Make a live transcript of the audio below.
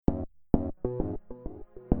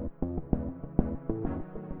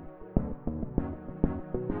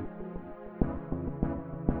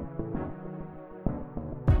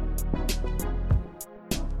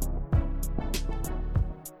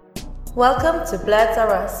Welcome to Blurs Are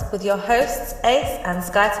Us with your hosts Ace and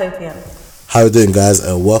Skytopian. How you doing, guys,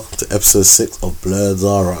 and welcome to episode 6 of Blurs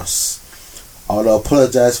Are Us. I want to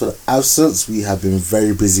apologise for the absence. We have been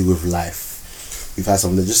very busy with life. We've had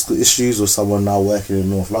some logistical issues with someone now working in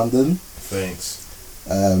North London. Thanks.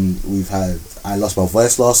 I lost my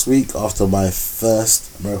voice last week after my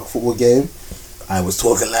first American football game. I was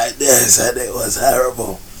talking like this and it was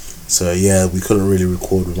horrible. So yeah, we couldn't really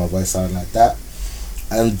record with my voice sounding like that.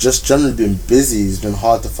 And just generally been busy. It's been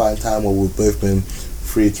hard to find time where we've both been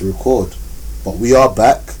free to record. But we are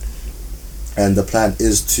back, and the plan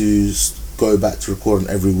is to go back to recording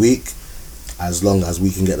every week as long as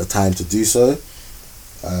we can get the time to do so.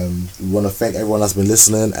 We want to thank everyone that's been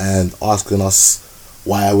listening and asking us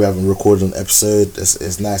why we haven't recorded an episode.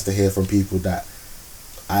 It's nice to hear from people that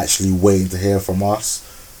are actually waiting to hear from us.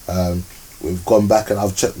 We've gone back and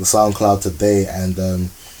I've checked the SoundCloud today, and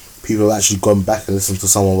people have actually gone back and listened to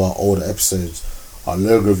some of our older episodes. Our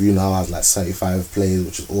logo review now has like 75 plays,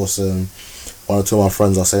 which is awesome. One or two of my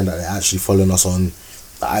friends are saying that they're actually following us on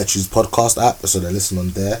the iTunes podcast app, so they're listening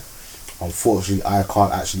on there. Unfortunately, I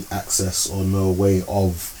can't actually access or know a way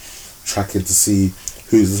of tracking to see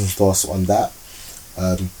who's listening to us on that.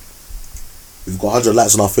 We've got 100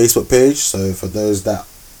 likes on our Facebook page, so for those that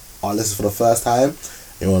are listening for the first time,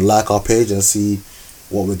 you want to like our page and see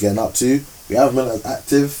what we're getting up to. We haven't been as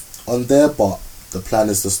active on there, but the plan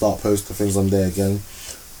is to start posting things on there again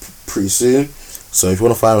pretty soon. So if you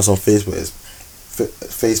want to find us on Facebook, it's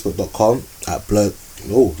facebook.com at Blurs.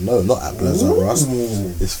 No, not at Blurs Are Us.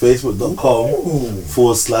 It's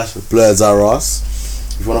facebook.com/Blurs Are Us.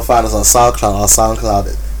 If you want to find us on SoundCloud, our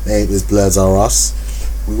SoundCloud name is Blurs Are Us.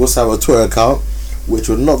 We also have a Twitter account, which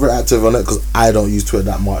we're not very active on it because I don't use Twitter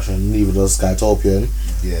that much, and neither does Skytopian.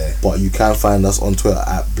 Yeah. But you can find us on Twitter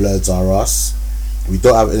at Blurs Are Us. We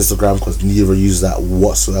don't have Instagram because neither use that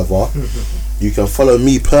whatsoever. You can follow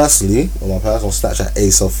me personally on my personal Snapchat,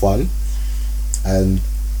 Ace of Fun. And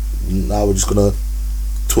now we're just gonna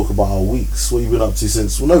talk about our weeks. What have you been up to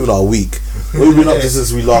since? Well, not even our week. What have you been up to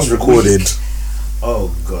since we last recorded?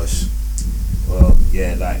 Oh gosh. Well,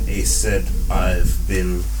 yeah, like Ace said, I've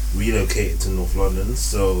been relocated to North London,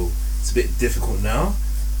 so it's a bit difficult now.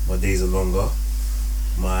 My days are longer.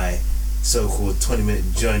 My so-called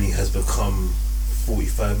 20-minute journey has become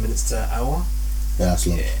 45 minutes to an hour. Yeah, that's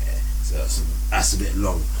long. Yeah, so that's a bit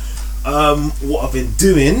long. What I've been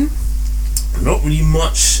doing, not really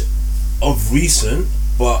much of recent,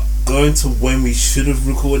 but going to when we should have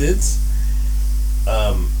recorded.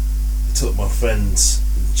 Took my friend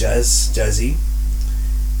Jazzy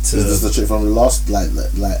to. Is this the chick from the last, like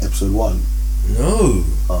episode 1? No.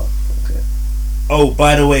 Oh, okay. Oh,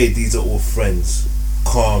 by the way, these are all friends.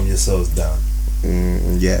 Calm yourselves down.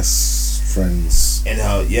 Yes, friends.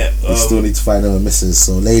 Anyhow, yeah. We still need to find them a missus.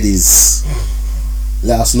 So, ladies,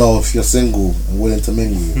 let us know if you're single and willing to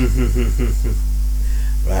mingle.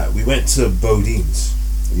 Right, we went to Bodine's.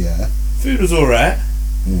 Yeah. Food was alright.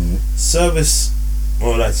 Mm. Service,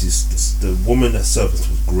 well, actually, the woman that served us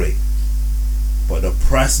was great. But the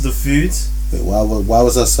price of the food. Wait, why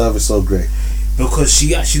was her service so great? Because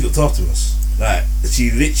she actually looked after us. Like,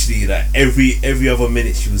 she literally, like, every other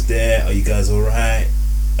minute she was there. Are you guys alright?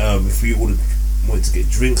 If we wanted to get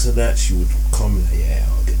drinks and that, she would come and, yeah,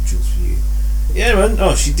 I'll get drinks for you. Yeah, man.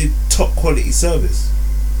 Oh, she did top quality service.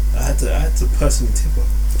 I had to personally tip her.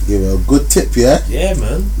 Give her a good tip, yeah? Yeah,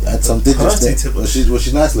 man. Had some digits there. Was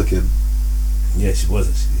she nice looking? Yeah, she was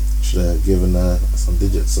actually. Should have given her some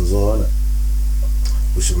digits as well, innit?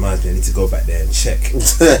 Which reminds me, I need to go back there and check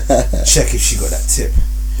if she got that tip.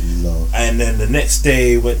 No. And then the next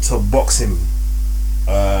day went to boxing.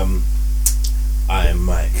 I and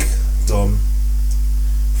Mike Dom.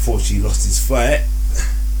 Fortunately lost his fight.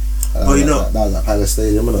 But you know, that was at Palace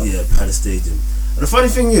Stadium, innit? Yeah, Palace Stadium. And the funny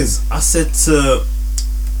thing is, I said to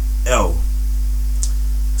L,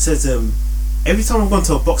 every time I've gone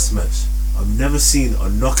to a boxing match, I've never seen a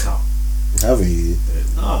knockout. Have you?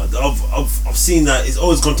 No, I've seen that it's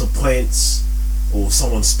always gone to points or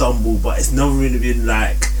someone stumble, but it's never really been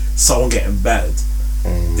like someone getting battered.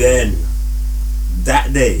 Then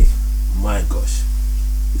that day, my gosh,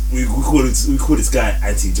 we call this guy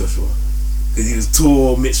Anti Joshua because he was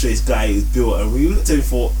tall, mixed-race guy, he was built, and we looked at him and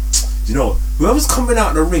thought, you know, whoever's coming out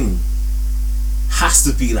of the ring has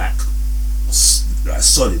to be like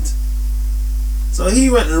solid. So he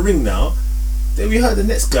went in the ring now. Then we heard the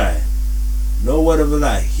next guy. No word of a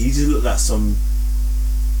lie, he just looked like some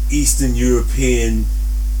Eastern European.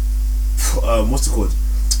 What's it called?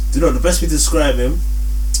 Do you know the best way to describe him?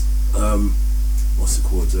 What's it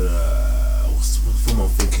called? What's the film I'm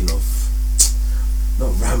thinking of?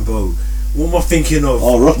 Not Rambo. What am I thinking of?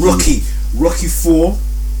 Oh, Rocky 4,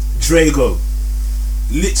 Drago.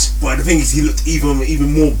 But the thing is, he looked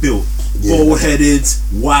even more built, bald-headed,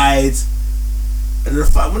 wide. And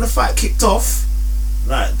when the fight kicked off,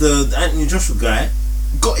 like the Anthony Joshua guy,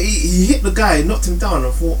 he hit the guy, knocked him down.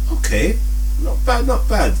 I thought, okay, not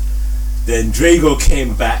bad. Then Drago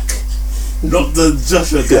came back, knocked the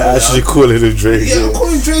Joshua guy down. Actually calling him Drago. Yeah, I'm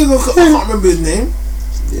calling him Drago. I can't remember his name.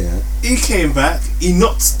 Yeah. He came back, he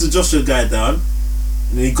knocked the Joshua guy down,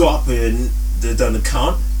 and then he got up and they done the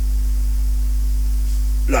count.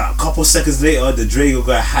 Like a couple seconds later, the Drago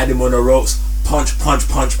guy had him on the ropes. Punch.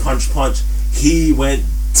 He went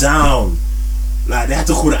down. Like they had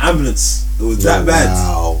to call the ambulance. It was that bad.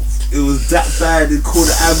 Wow. It was that bad. They called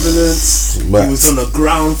the ambulance. Matt. He was on the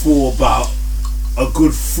ground for about a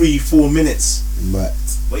good 3-4 minutes. Matt.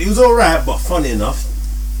 But he was alright. But funny enough,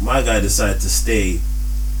 my guy decided to stay.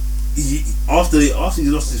 After he lost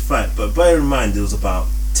his fight, but bear in mind there was about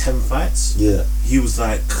 10 fights. Yeah. He was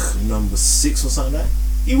like number 6 or something like that.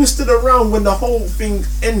 He was still around when the whole thing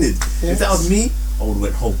ended. Yes. If that was me, I would have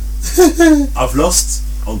went home. I've lost.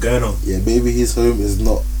 I'm going on. Yeah, maybe his home is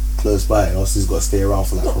not close by, and also he's got to stay around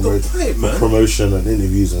for like promotion and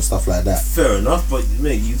interviews and stuff like that. Fair enough, but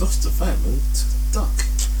mate, you lost the fight, man. Duck.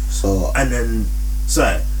 So and then,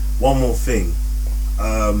 sorry, one more thing.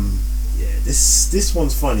 Yeah, this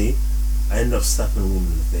one's funny. I ended up slapping a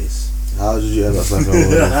woman in the face. How did you end up slapping a woman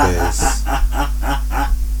in the face?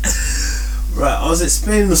 Right, I was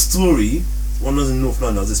explaining the story when I was in North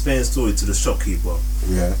London. I was explaining the story to the shopkeeper.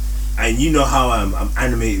 Yeah. And you know how I'm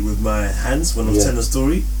animated with my hands when I'm telling the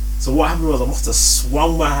story. So what happened was I must have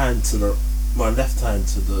swung my hand my left hand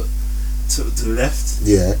to the left.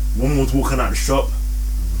 Yeah. One was walking out the shop.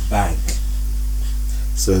 Bang.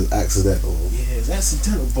 So it's accidental. Yeah, it's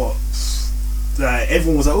accidental, but like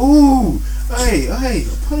everyone was like, "Ooh, hey,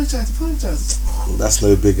 apologize." That's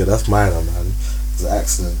no bigger. That's minor, man. It's an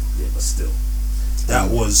accident. Yeah, but still, that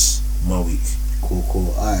was my week.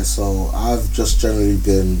 Cool. Alright, so I've just generally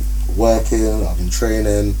been working. I've been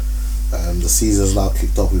training. The season's now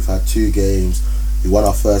kicked off. We've had 2 games. We won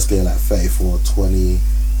our first game like 34-20,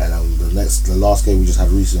 and the last game we just had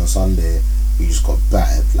recently on Sunday, we just got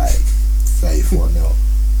battered like 34-0.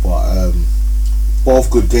 But both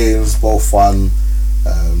good games, both fun.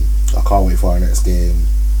 I can't wait for our next game.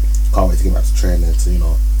 Can't wait to get back to training to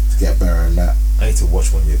get better in that. I need to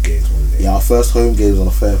watch one of your games one day. Yeah, our first home game is on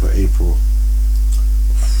the 3rd of April.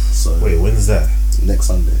 So wait, when's that? Next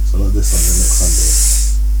Sunday. So not this Sunday, next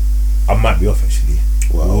Sunday. I might be off actually.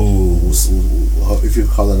 Well, we'll, if you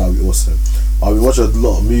can cover that, that'd be awesome. I've been watching a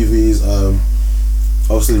lot of movies.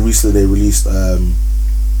 Obviously, recently they released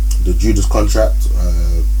the Judas Contract,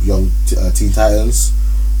 Young Teen Titans.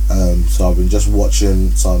 So I've been just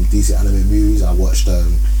watching some DC anime movies. I watched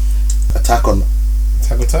Attack on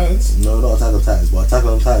Titans? No, not Attack on Titans, but Attack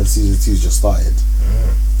on Titans season 2 just started,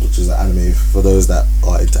 which is an anime for those that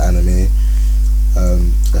are into anime.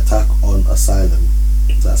 Attack on Asylum.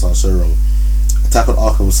 That sounds so wrong. Attack on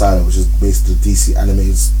Arkham Asylum, which is basically the DC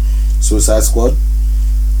animated Suicide Squad.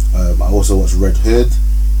 I also watched Red Hood.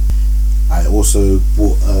 I also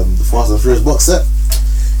bought the Fast and Furious box set.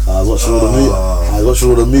 I was watching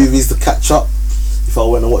all the movies to catch up. If I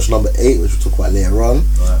went and watched number 8, which we'll talk about later on.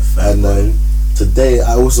 And today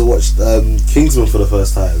I also watched Kingsman for the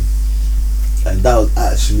first time, and that was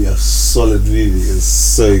actually a solid movie. It was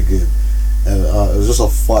so good, and it was just a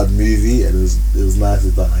fun movie, and it was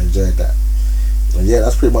nicely done. I enjoyed that. And yeah,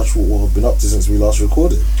 that's pretty much what I've been up to since we last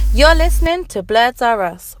recorded. You're listening to Blurs Are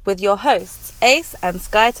Us with your hosts Ace and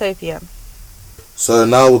Skytopian. So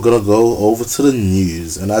now we're gonna go over to the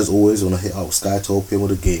news, and as always, we're gonna hit out Skytopian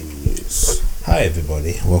with the gaming news. Hi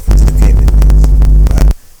everybody, welcome to the gaming news.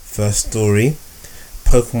 Right. First story: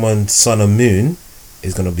 Pokemon Sun and Moon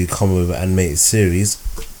is gonna be coming with an animated series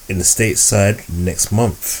in the stateside next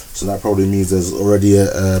month. So that probably means there's already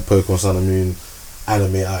a Pokemon Sun and Moon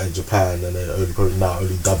anime out in Japan, and they're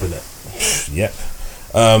only dubbing it. Yep.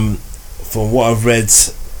 From what I've read,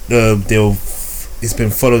 it's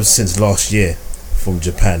been followed since last year from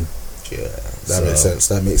Japan. Yeah, that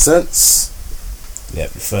makes sense.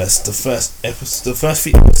 Yep. The first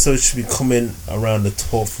few episodes should be coming around the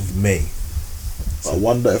 12th of May. I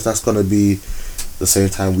wonder if that's gonna be the same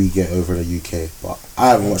time we get over in the UK. But I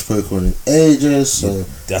haven't watched Pokemon in ages, so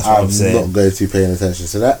that's what I'm saying. not going to be paying attention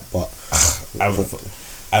to that. But I haven't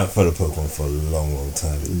followed Pokemon for a long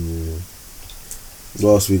time.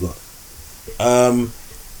 What else we got?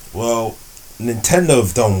 Well, Nintendo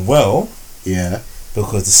have done well. Yeah.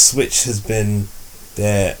 Because the Switch has been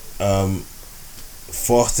their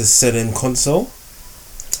fastest selling console.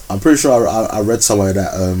 I'm pretty sure I read somewhere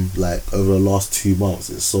that like over the last 2 months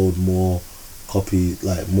it sold more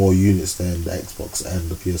more units than the Xbox and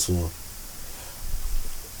the PS4.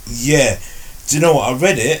 Yeah, do you know what? I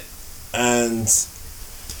read it, and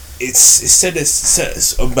it said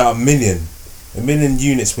it's about a million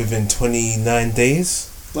units within 29 days.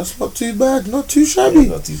 That's not too bad, not too shabby.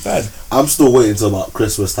 Yeah, not too bad. I'm still waiting till about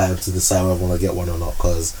Christmas time to decide whether I want to get one or not,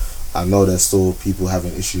 because I know there's still people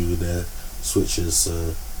having issues with their Switches.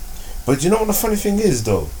 So. But you know what the funny thing is,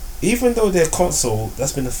 though? Even though their console,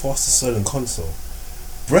 that's been the fastest selling console,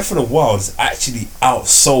 Breath of the Wild has actually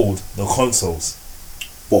outsold the consoles.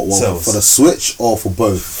 What for the Switch or for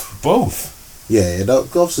both? Both. Yeah,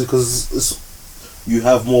 obviously because you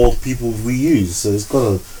have more people reuse, so it's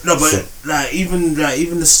gonna. No, but even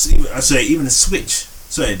the Switch.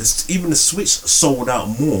 Even the Switch sold out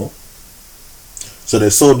more. So they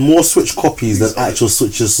sold more Switch copies than actual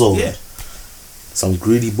Switches sold. Yeah. Some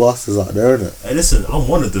greedy bastards out there, innit? Hey, listen, I'm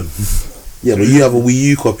one of them. Yeah, but you have a Wii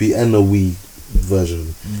U copy and a Wii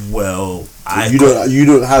version. Well, you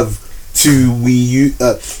don't have two Wii U.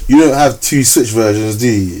 You don't have two Switch versions, do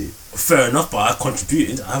you? Fair enough, but I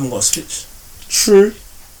contributed. I haven't got a Switch. True.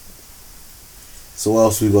 So what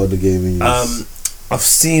else we got in the gaming news? I've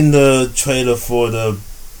seen the trailer for the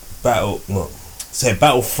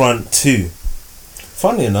Battlefront 2.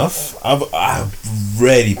 Funny enough, I've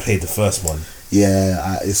rarely played the first one.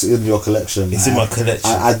 Yeah, it's in your collection. It's in my collection.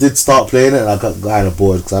 I did start playing it and I got kind of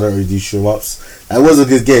bored because I don't really do shoot 'em ups. It was a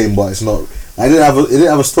good game, but it's not. It didn't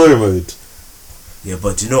have a story mode. Yeah,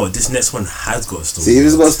 but you know what? This next one has got a story. See, if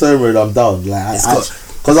it's got a story mode, I'm down.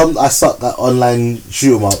 Because I suck at online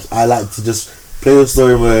shoot 'em ups. I like to just play the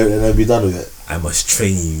story mode and then be done with it. I must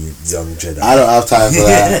train you, young Jedi. I don't have time for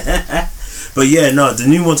that. But yeah, no, the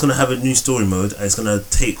new one's gonna have a new story mode, and it's gonna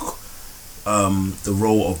take the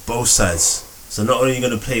role of both sides. So not only are you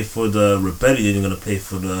gonna play for the rebellion, you're gonna play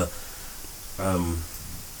for the I'm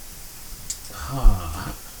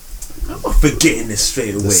forgetting this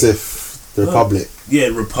straight away. The Sith, the Republic. Yeah,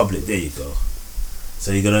 Republic. There you go.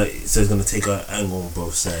 So it's gonna take an angle on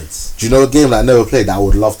both sides. Do you know a game that I never played that I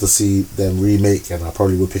would love to see them remake, and I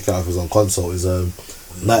probably would pick it up if it was on console? Is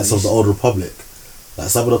Knights of the Old Republic. Like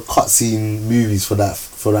some of the cutscene movies for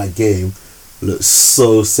that game look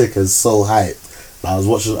so sick and so hyped. I was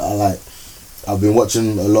watching. I've been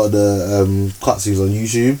watching a lot of the cutscenes on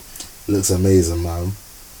YouTube. It looks amazing, man.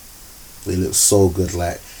 It looks so good.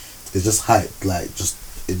 Like it's just hyped. Like it just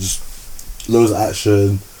loads of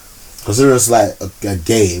action. Considering it's like a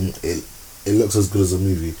game, it looks as good as a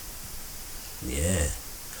movie. Yeah.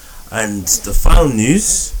 And the final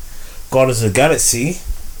news, Guardians of the Galaxy,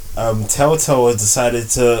 Telltale has decided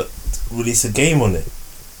to release a game on it.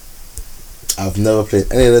 I've never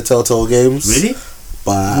played any of the Telltale games. Really?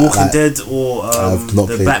 But Walking Dead or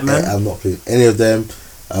Batman? I've not played any of them.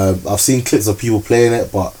 I've seen clips of people playing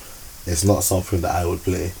it, but it's not something that I would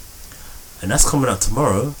play. And that's coming out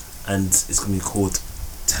tomorrow, and it's going to be called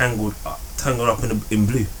Tangled Up in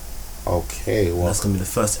Blue. Okay, well, that's going to be the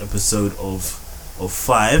first episode of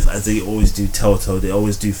 5, as they always do. Telltale, they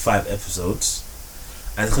always do 5 episodes,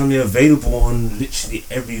 and it's going to be available on literally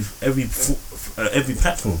every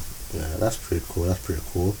platform. Yeah, that's pretty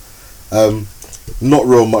cool. Not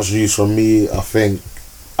real much news from me. I think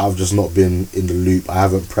I've just not been in the loop. I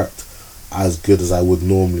haven't prepped as good as I would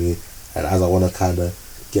normally, and as I want to kind of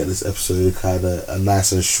get this episode kind of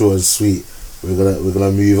nice and short and sweet, we're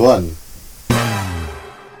gonna move on.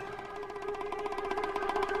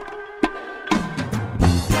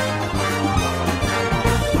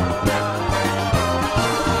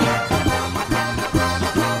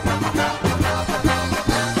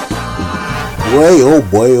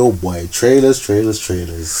 Oh boy. Trailers.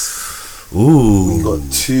 Ooh. We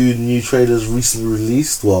got 2 new trailers recently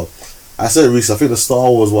released. Well, I said recent. I think the Star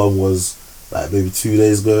Wars one was like maybe 2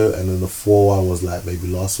 days ago, and then the 4 one was like maybe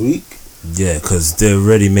last week. Yeah, because they're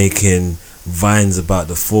already making vines about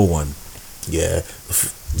the 4 one. Yeah.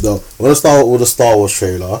 No, we're gonna start with the Star Wars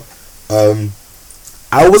trailer.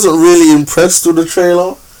 I wasn't really impressed with the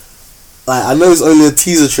trailer. Like, I know it's only a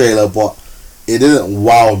teaser trailer, but it didn't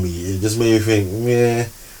wow me. It just made me think, meh.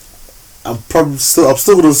 I'm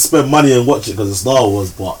still gonna spend money and watch it because it's Star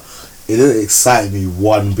Wars, but it didn't excite me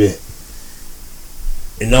one bit.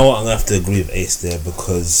 You know what? I'm gonna have to agree with Ace there,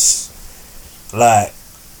 because, like,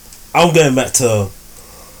 I'm going back to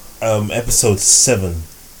episode 7.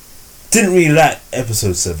 Didn't really like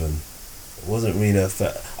episode 7. Wasn't really a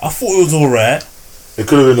fan. I thought it was alright. It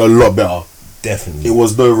could have been a lot better. Definitely. It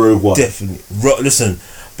was no Rogue One. Definitely. Listen,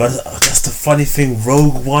 But that's the funny thing.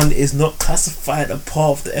 Rogue One is not classified a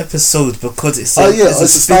part of the episode because it's a, it's a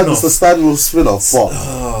standalone spin-off. But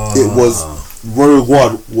it was Rogue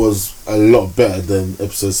One was a lot better than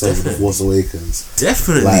Episode 7 of Force Awakens.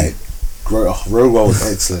 Definitely. Like Rogue One was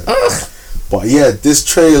excellent. But yeah, this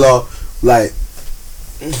trailer, like,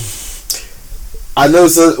 I know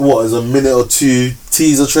it's a minute or two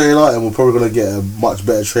teaser trailer, and we're probably gonna get a much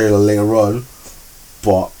better trailer later on.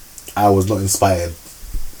 But I was not inspired.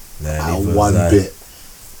 One bit.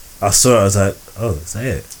 I saw it, I was like, oh, is that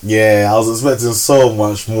it? Yeah, I was expecting so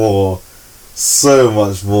much more.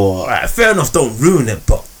 Alright, fair enough, don't ruin it,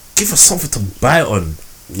 but give us something to bite on.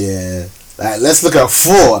 Yeah. Like, let's look at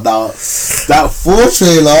 4 now. That 4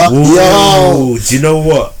 trailer, yo. Do you know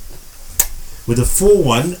what? With the 4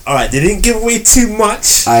 one, alright, they didn't give away too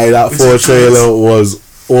much. That 4 trailer was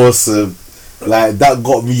awesome. Like, that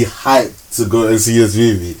got me hyped to go and see this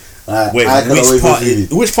movie. Like, wait,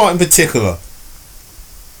 which part in particular?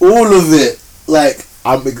 All of it. Like,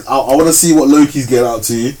 I want to see what Loki's getting up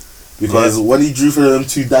to, because when he drew for them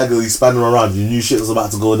 2 daggers, he's spanning around. You knew shit was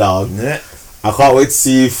about to go down. Yeah. I can't wait to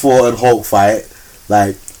see Thor and Hulk fight.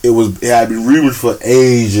 Like, it had been rumored for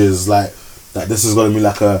ages. Like this is gonna be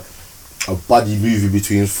like a buddy movie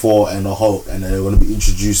between Thor and the Hulk, and they're gonna be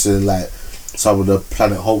introducing like some of the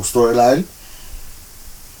Planet Hulk storyline.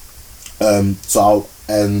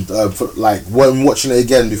 When watching it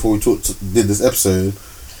again before we did this episode,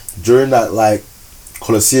 during that like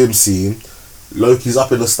Colosseum scene, Loki's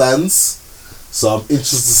up in the stands, so I'm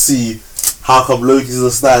interested to see how come Loki's in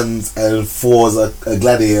the stands and Thor's a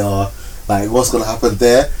gladiator. Like, what's gonna happen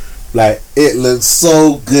there? Like, it looks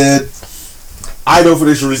so good. I don't think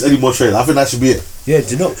they should release any more trailers. I think that should be it. Yeah, do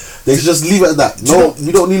you know? They should just leave it at that. No,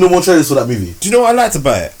 we don't need no more trailers for that movie. Do you know what I liked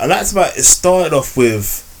about it? It started off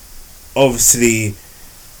with, obviously,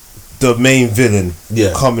 the main villain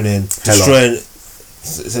coming in, destroying.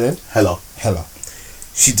 Is it Hela.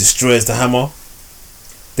 She destroys the hammer.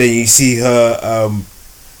 Then you see her.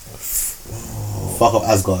 Fuck up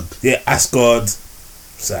Asgard. Yeah, Asgard.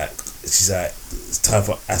 She's like, it's time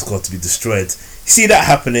for Asgard to be destroyed. You see that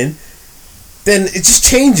happening, then it just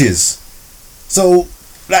changes. So,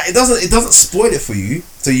 like, it doesn't spoil it for you.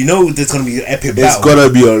 So you know there's gonna be an epic battle. It's gonna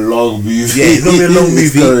be a long movie. Yeah, it's gonna be a long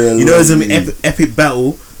movie. You know, there's gonna be epic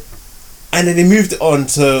battle, and then they moved it on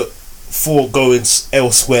to Thor going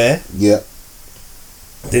elsewhere. Yeah.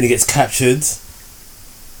 Then he gets captured.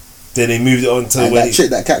 Then they moved it on to and that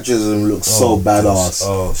chick that captures him looks so badass.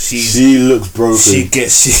 Oh, she looks broken.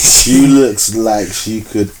 She looks like she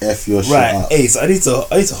could F your shit up. Right, Ace, I need to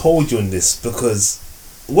hold you on this, because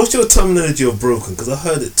what's your terminology of broken? Because I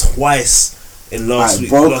heard it twice in last week.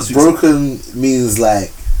 Broken means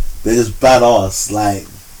like there's badass. Like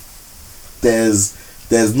there's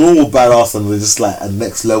normal badass, and there's just like a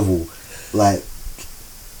next level. Like.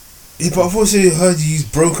 Yeah, but I've also heard you use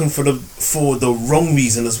broken for the wrong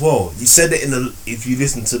reason as well. You said it if you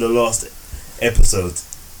listen to the last episode.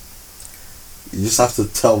 You just have to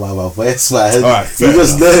tell my voice, man. Alright, you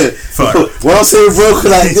just know it. When I'm saying broken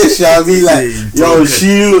like this, I mean like, yo,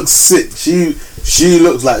 she looks sick. She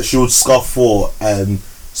looks like she would scuff Thor, and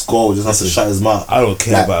Skull would just have to shut his mouth. I don't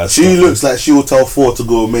care about her. She looks like she will tell Thor to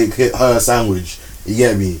go make her a sandwich. You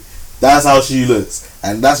get me? That's how she looks,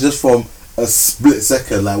 and that's just from a split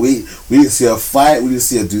second. Like we didn't see her fight, we didn't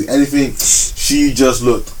see her do anything. She just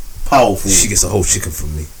looked powerful. She gets a whole chicken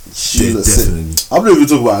from me. She looks sick. I'm not even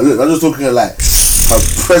talking about her look. I'm just talking like her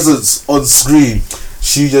presence on screen.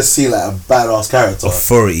 She just seemed like a badass character.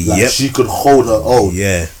 Authority. Like, she could hold her own.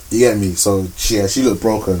 Yeah. You get me? So she looked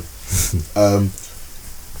broken.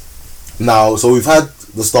 Now, so we've had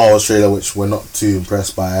the Star Wars trailer, which we're not too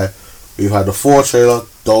impressed by. We've had the 4 trailer,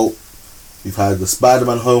 dope. We've had the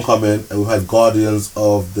Spider-Man Homecoming, and we've had Guardians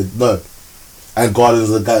of the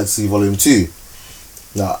Galaxy Volume 2.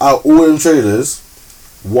 Now, out of all them trailers,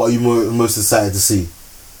 what are you most excited to see?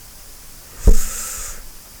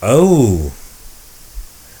 Oh,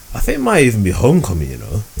 I think it might even be Homecoming. You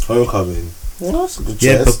know, Homecoming. Well, that's a good choice.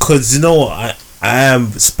 Yeah, because you know what, I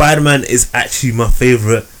am Spider-Man is actually my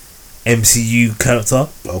favorite MCU character.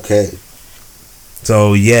 Okay.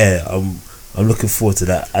 So yeah, I'm looking forward to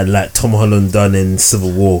that. And like Tom Holland done in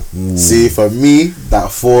Civil War. Ooh. See, for me,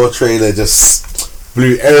 that 4 trailer just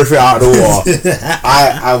blew everything out of the water.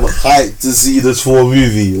 I am hyped to see this 4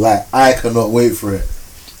 movie. Like, I cannot wait for it.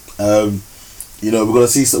 We're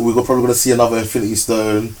probably gonna see another Infinity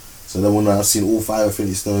Stone. So then when I've seen all 5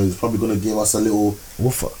 Infinity Stones, it's probably gonna give us a little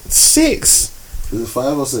 6. Is it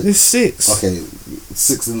 5 or 6? It's 6. Okay,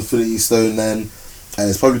 6 Infinity Stone then, and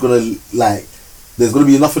it's probably gonna there's gonna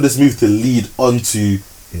be enough of this movie to lead onto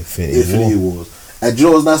Infinity Wars. And do you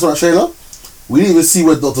know what's nice about that trailer? We didn't even see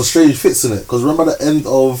where Doctor Strange fits in it. Because remember the end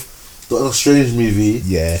of the Doctor Strange movie?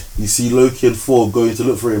 Yeah. You see Loki and Thor going to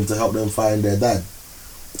look for him to help them find their dad.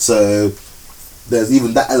 So there's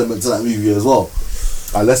even that element to that movie as well.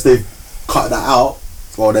 Unless they cut that out,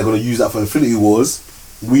 or they're going to use that for Infinity Wars,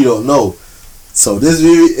 we don't know. So this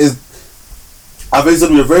movie is, I think it's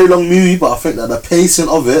going to be a very long movie, but I think that the pacing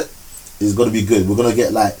of it is going to be good. We're going to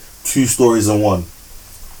get like 2 stories in one.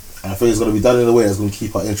 And I think it's going to be done in a way that's going to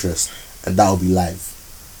keep our interest. And that'll be live.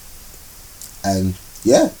 And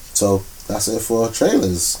yeah, so that's it for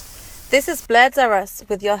trailers. This is Blurds Are Us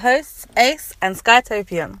with your hosts Ace and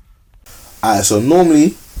Skytopian. Alright, so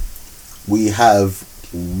normally we have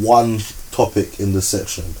one topic in this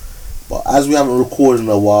section, but as we haven't recorded in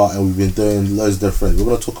a while and we've been doing loads of different, we're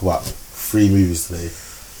going to talk about 3 movies today,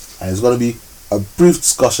 and it's going to be a brief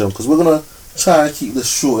discussion because we're going to try and keep this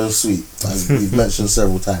short and sweet, as we've mentioned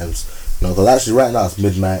several times. You know, because actually right now it's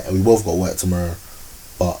midnight and we both got work tomorrow,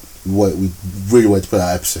 but we really want to put out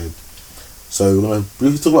an episode. So we're going to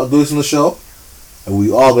briefly talk about Ghost in the Shell, and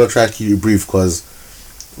we are going to try to keep it brief because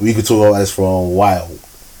we could talk about this for a while.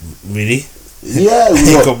 Really? Yeah, I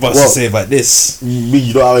ain't got much to say about this.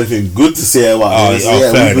 You don't have anything good to say about this.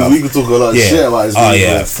 We could talk a lot of shit about this. Oh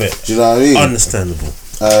yeah, fair. Do you know what I mean? Understandable.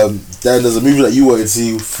 Then there's a movie that you wanted to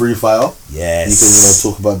see, Free Fire. Yes.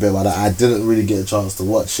 You can talk about a bit about that. I didn't really get a chance to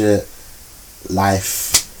watch it.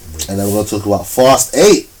 Life. And then we're going to talk about Fast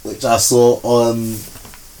 8, which I saw on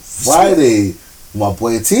Friday with my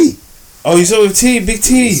boy T. Oh, you saw it with T? Big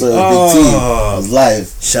T? Big T. I was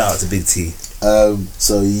live. Shout out to Big T.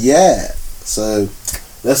 So yeah. So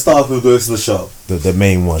let's start with Ghost in the Shell. The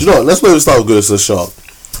main one. Do you know what? Let's maybe start with Ghost in the Shell.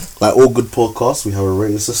 Like all good podcasts, we have a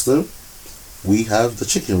rating system. We have the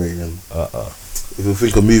chicken rating. If you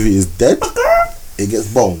think a movie is dead, it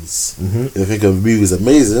gets bones. If you think a movie is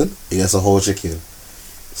amazing, it gets a whole chicken.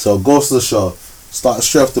 So Ghost in the Shell, start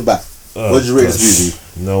straight off the back. What did you rate this movie?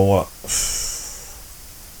 You know what?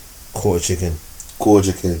 Quarter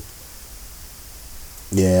chicken.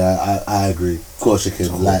 Yeah, I agree. Quarter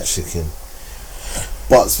chicken.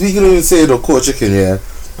 But speaking of saying the quarter chicken, yeah,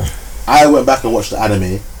 I went back and watched the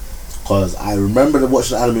anime because I remember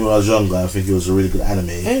watching the anime when I was younger. I think it was a really good anime.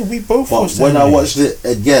 Hey, we both watched But when anime. I watched it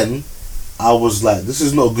again, I was like, this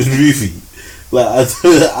is not a good movie. Like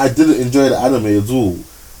I didn't enjoy the anime at all.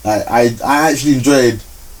 Like I actually enjoyed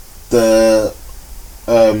the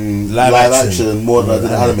live action more than I did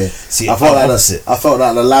the anime. See, I felt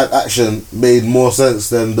like the live action made more sense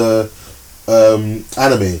than the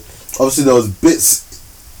anime. Obviously, there was bits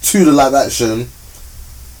to the live action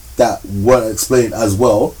that weren't explained as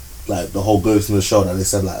well, like the whole Ghost in the Shell that they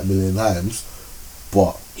said like 1 million times.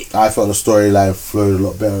 But I felt the storyline flowed a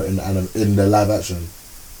lot better in the live action.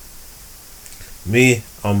 Me,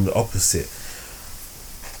 I'm the opposite.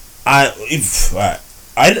 I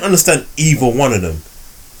didn't understand either one of them,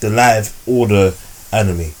 the live or the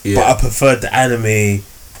anime. Yeah. But I preferred the anime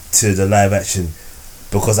to the live action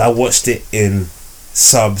because I watched it in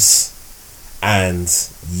subs, and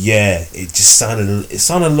yeah, it just sounded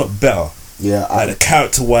a lot better. Yeah, like the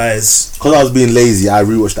character wise. Because I was being lazy, I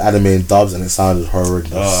rewatched the anime in dubs and it sounded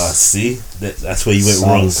horrendous. See, that's where you went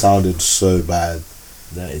wrong. It sounded so bad.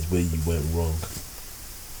 That is where you went wrong.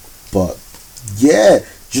 But yeah,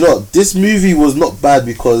 do you know what? This movie was not bad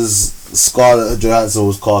because Scarlett Johansson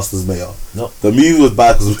was cast as Mayor. No, the movie was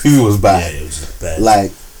bad because the movie was bad. Yeah, it was bad.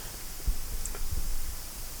 Like,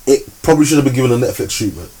 it probably should have been given a Netflix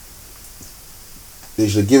treatment. They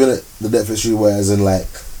should have given it the Netflix treatment, whereas in like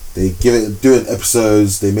they give it doing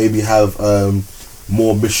episodes. They maybe have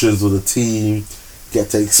more missions with the team, get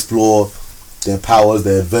to explore their powers,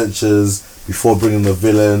 their adventures before bringing the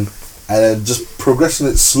villain, and then just progressing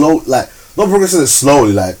it slow, like not progressing it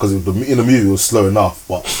slowly, like because in the movie it was slow enough,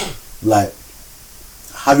 but like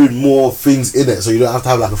having more things in it so you don't have to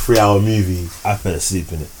have like a 3-hour movie. I fell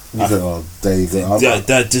asleep in it. There you go.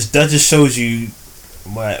 That just shows you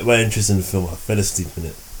my interest in the film. I fell asleep in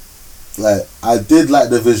it. Like I did like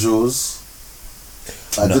the visuals.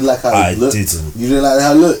 I did like how it looked. Didn't. You didn't like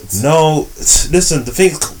how it looked? No, listen. The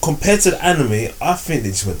thing compared to the anime, I think they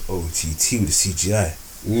just went OTT with the CGI.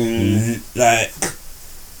 Like,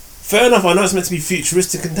 fair enough. I know it's meant to be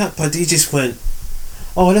futuristic and that, but they just went,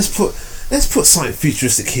 oh, let's put something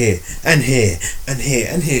futuristic here and here and here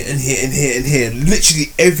and here and here and here and here.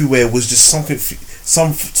 Literally everywhere was just something,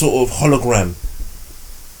 some sort of hologram,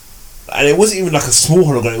 and it wasn't even like a small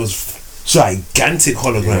hologram. It was gigantic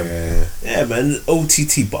hologram. Yeah, man,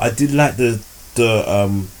 OTT. But I did like the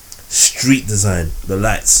street design, the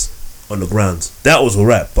lights on the ground. That was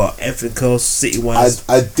alright, but everything else, city wise,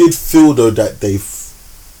 I did feel though that they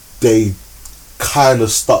kind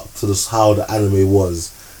of stuck to how the anime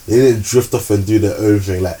was. They didn't drift off and do their own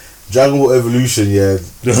thing. Like Dragon Ball Evolution, yeah,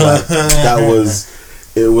 like,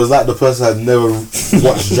 it was like the person had never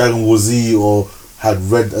watched Dragon Ball Z or had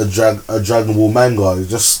read a Dragon Ball manga. It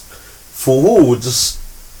just would just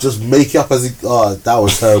make it up as he. Oh, that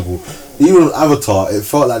was terrible. Even with Avatar, it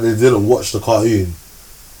felt like they didn't watch the cartoon.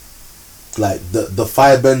 Like the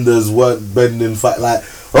firebenders weren't bending like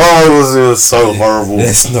it was so horrible.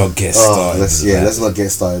 Let's not get started. Let's not get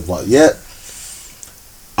started. But yeah,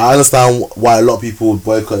 I understand why a lot of people would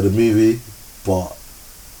boycott the movie, but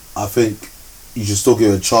I think you should still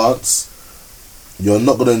give it a chance. You're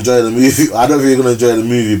not gonna enjoy the movie. I don't think you're gonna enjoy the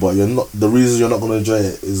movie, but you're not. The reason you're not gonna enjoy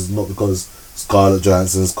it is not because Scarlett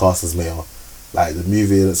Johansson's cast as Maya. Like the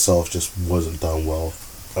movie in itself just wasn't done well.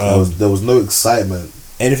 There was no excitement.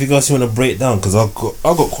 Anything else you want to break down? Because I've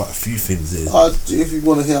got quite a few things here. If you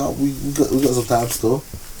want to hear, we got some time still.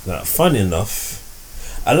 Now, funny enough,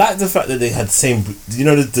 I like the fact that they had the same. You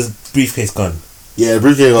know the briefcase gun. Yeah,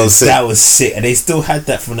 briefcase was sick. That was sick, and they still had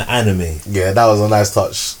that from the anime. Yeah, that was a nice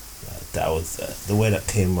touch. That was the way that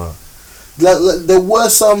came out. Like, there were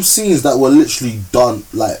some scenes that were literally done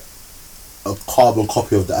like a carbon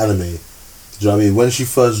copy of the anime. Do you know what I mean? When she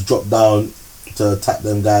first dropped down to attack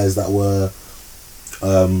them guys that were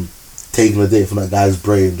taking a date from that guy's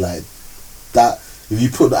brain, like that. If you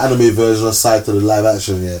put the anime version aside to the live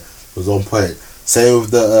action, yeah, it was on point. Same with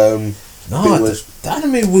the the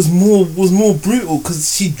anime was more brutal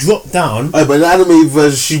because she dropped down. Oh, but the anime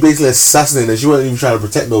version, she basically assassinated. She wasn't even trying to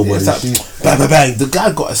protect nobody. Yeah, bang, bang, bang. The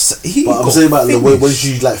guy got I'm saying about the way when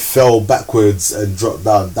she like fell backwards and dropped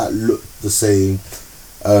down, that looked the same.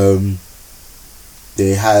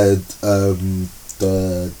 They had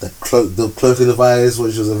the cloaking device,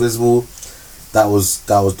 which was invisible. That was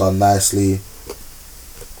done nicely.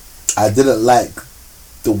 I didn't like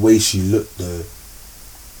the way she looked though.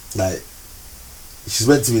 Like she's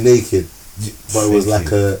meant to be naked, but it was like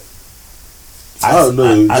I don't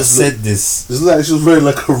know. I said this. It's like she was wearing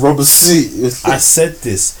like a rubber suit. I said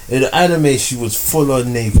this in the anime. She was full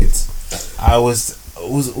on naked.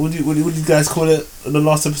 What do you guys call it in the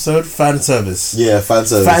last episode? Fan service. Yeah, fan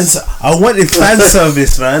service. I wanted fan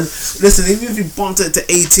service, man. Listen, even if you bumped it to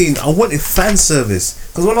 18, I wanted fan service.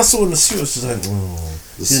 Because when I saw in the suit, I was just like,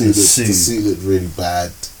 the suit looked really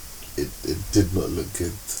bad. It did not look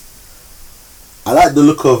good. I like the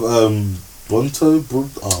look of Bronto.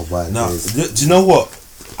 Oh my god. Do you know what?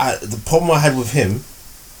 The problem I had with him,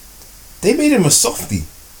 they made him a softie.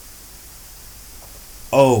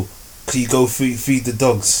 Oh, could you go feed the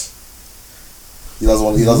dogs? He doesn't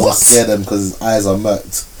want to scare them because his eyes are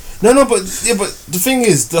murked. No, but the thing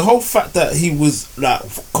is, the whole fact that he was like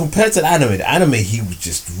compared to the anime, he was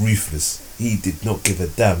just ruthless. He did not give a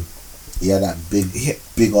damn. He had that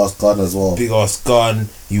big ass gun as well. Big ass gun.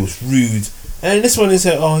 He was rude. And this one he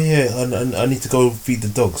said, "Oh yeah, I need to go feed the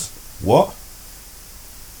dogs." What?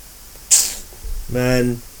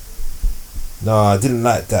 Man, no, I didn't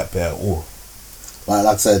like that bit at all. Like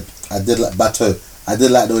I said, I did like Bateau. I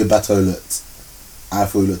did like the way Bateau looked. I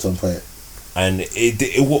thought he looked on point. And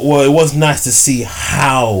it was nice to see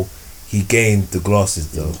how he gained the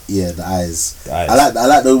glasses though. Yeah, the eyes. I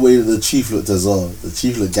like the way the chief looked as well. The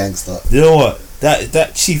chief looked gangster. You know what?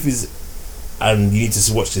 That chief is, and you need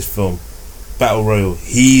to watch this film, Battle Royale.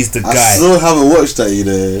 He's the guy. I still haven't watched that, you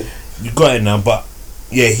know. You got it now, but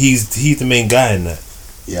yeah, he's the main guy in that.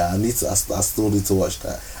 Yeah, I still need to watch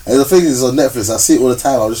that. And the thing is, on Netflix, I see it all the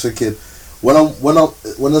time. I'm just thinking, when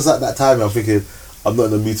it's at that time, I'm thinking, I'm not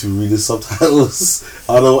in the mood to read the subtitles.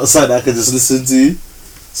 I don't know what side I can just listen to.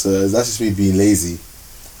 So that's just me being lazy.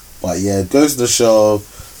 But yeah, Ghost in the Shell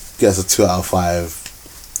gets a 2 out of 5.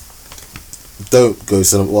 Don't go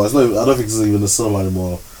cinema. Well, I don't think it's even a cinema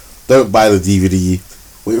anymore. Don't buy the DVD.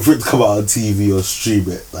 Wait for it to come out on TV or stream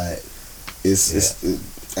it. Like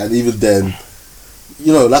and even then,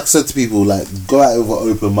 you know, like I said to people, like go out with an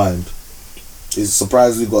open mind. It's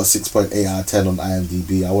surprisingly got 6.8 out of 10 on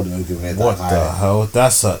IMDb. I wouldn't have given it that high. What the hell?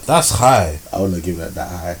 That's high. I wouldn't have given it that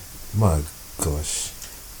high. My gosh.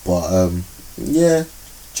 But yeah,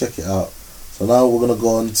 check it out. So now we're gonna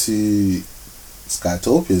go on to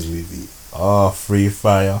Skytopia's movie. Oh, Free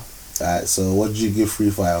Fire. Alright, so what did you give Free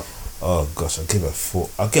Fire? Oh gosh, I'll give it a 4.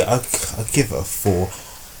 I'll give it a 4.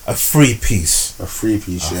 A 3-piece. A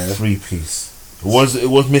 3-piece, yeah. A 3-piece. It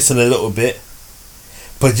was missing a little bit,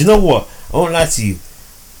 but you know what? I won't lie to you.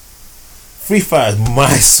 Free Fire is my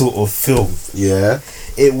sort of film. Yeah.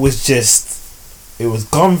 It was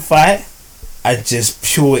gunfight and just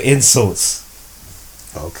pure insults.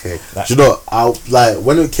 Okay. Do you know,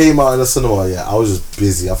 when it came out in the cinema, yeah, I was just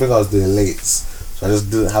busy. I think I was doing late. So so I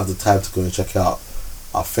just didn't have the time to go and check it out.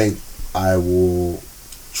 I think I will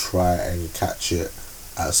try and catch it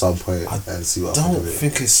at some point and see what I can do don't with it.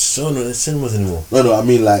 think it's shown in the cinemas anymore. No, I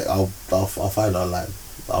mean like I'll find it online.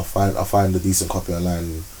 I'll find a decent copy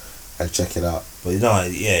online and check it out. But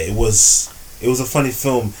it was a funny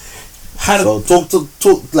film. So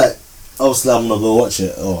talk like obviously I'm gonna go watch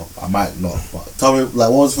it, or I might not. But tell me like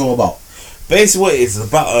what was the film about? Basically, what it is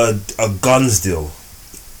about a guns deal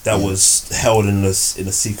that was held in a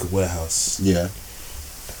secret warehouse. Yeah.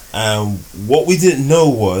 What we didn't know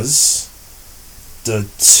was the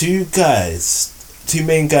two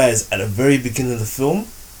main guys at the very beginning of the film.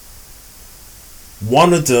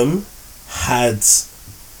 One of them had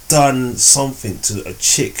done something to a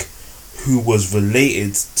chick who was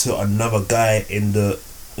related to another guy in the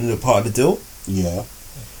part of the deal. Yeah.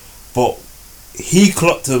 But he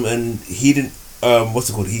clocked him and he didn't.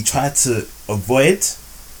 He tried to avoid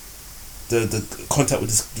the contact with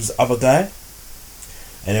this other guy.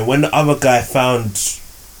 And then when the other guy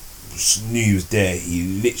knew he was there,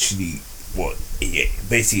 he literally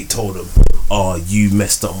basically told him, "Oh, you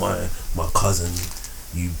messed up my cousin,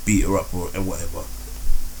 you beat her up or whatever."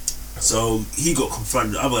 So he got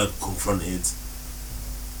confronted, the other guy got confronted,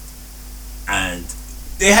 and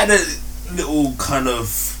they had a little kind of,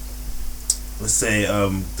 let's say,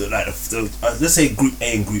 let's say Group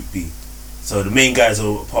A and Group B. So the main guys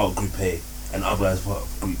are part of Group A, and the other guys are part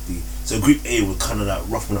of Group B. So Group A was kind of like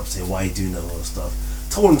roughing up, saying, "Why are you doing that?" all that stuff.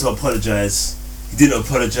 Told him to apologise. He didn't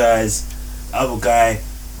apologise. The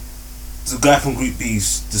guy from Group B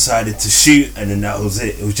decided to shoot, and then that was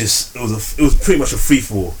it. It was pretty much a free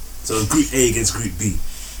for all. So it was Group A against Group B.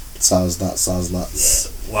 Sounds nuts.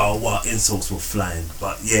 Yeah. While insults were flying,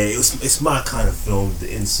 but yeah, it's my kind of film.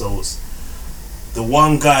 The insults. The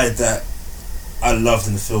one guy that I loved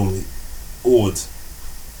in the film, Ord.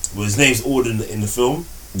 Well, his name's Ord in the film.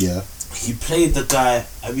 Yeah. He played the guy.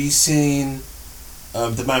 Have you seen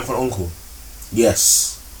The Man from Uncle?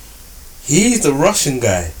 Yes. He's the Russian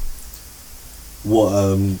guy.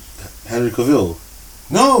 What? Henry Cavill?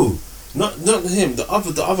 No, not him. The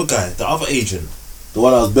other guy, the other agent. The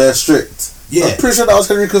one that was bare strict. Yeah. I'm pretty sure that was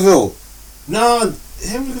Henry Cavill. No,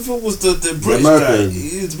 Henry Cavill was the British American. guy.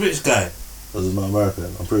 He was the British guy. Was it not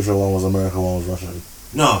American? I'm pretty sure one was American, one was Russian.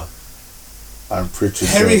 No, I'm pretty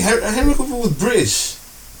Henry sure. Henry Cavill was British.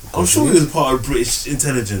 I'm sure he was part of British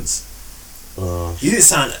intelligence. He didn't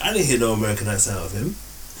sound. I didn't hear no American accent out of him.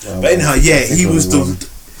 But anyhow, yeah, he was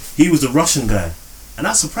the Russian guy, and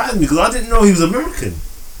that surprised me because I didn't know he was American.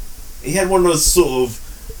 He had one of those sort of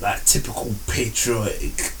like typical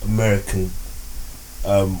patriotic American.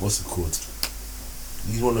 What's it called?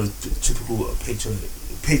 He's one of the typical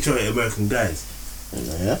patriotic American guys.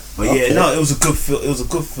 Yeah. But yeah, no, it was a good film. It was a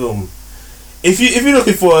good film. If you're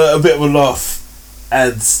looking for a bit of a laugh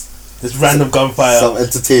and this random gunfire, some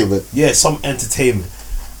entertainment. Yeah, some entertainment.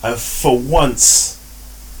 And for once,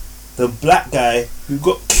 the black guy who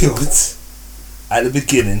got killed at the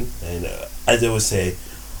beginning, and as they would say,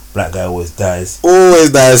 black guy always dies.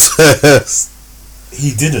 Always dies first.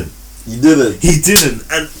 He didn't. You didn't. He didn't,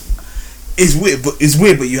 and it's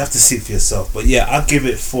weird, but you have to see it for yourself. But yeah, I'll give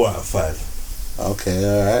it 4 out of 5. Okay,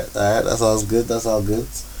 alright. That sounds good.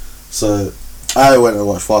 So, I went and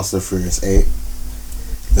watched Fast and Furious 8.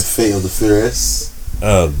 The Fate of the Furious.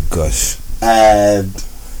 Oh gosh. And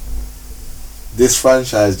this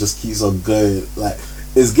franchise just keeps on going. Like,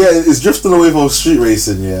 it's drifting away from street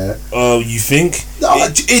racing, yeah. Oh, you think? No,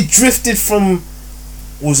 it drifted from.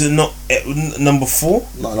 Was it not number 4?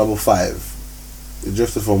 Not number 5. It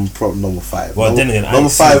drifted from number 5. Well, then again, number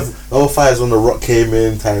 5 is when The Rock came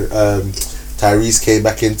in. Tyrese came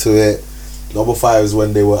back into it. Number 5 is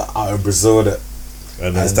when they were out in Brazil.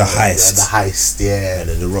 And it's the heist. The heist, yeah. And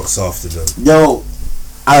then The Rock's after them. Yo,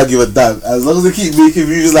 I don't give a damn. As long as they keep making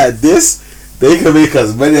movies like this, they can make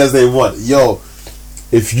as many as they want. Yo,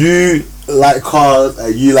 if you like cars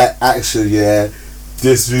and you like action, yeah,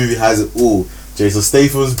 this movie has it all. Jason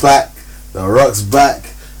Statham's back, The Rock's back,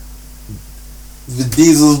 Vin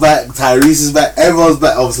Diesel's back, Tyrese is back, everyone's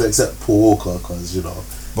back, obviously except Paul Walker, because you know.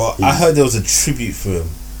 But I heard there was a tribute for him.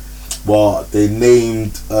 Well, they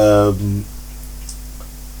named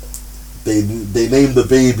they named the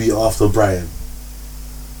baby after Brian.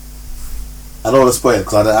 I don't want to spoil it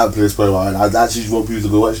because I don't have spoil it. I actually want people to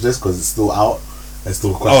go watch this because it's still out. It's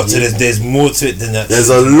still quite. So there's more to it than that. There's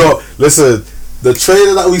a lot. Listen, the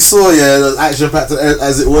trailer that we saw, yeah, the action packed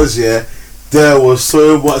as it was, yeah, there was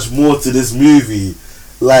so much more to this movie.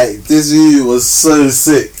 Like, this movie was so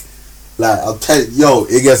sick. Like, I'm telling yo,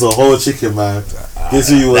 it gets a whole chicken, man.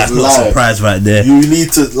 This movie was that's not a surprise right there. You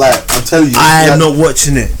need to, like, I'm telling you. I am not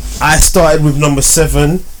watching it. I started with number 7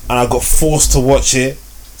 and I got forced to watch it.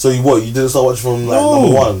 So you didn't start watching from like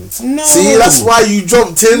number 1? No. See, that's why you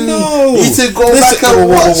jumped in. No. You need to go back and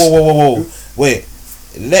watch. Whoa. Wait,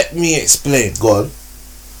 let me explain. Go on.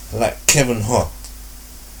 Like Kevin Hart,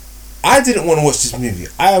 I didn't want to watch this movie.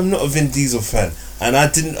 I am not a Vin Diesel fan, and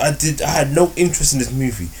I had no interest in this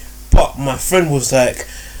movie. But my friend was like,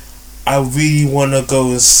 I really want to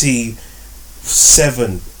go and see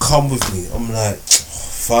 7. Come with me. I'm like,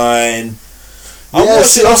 fine. You got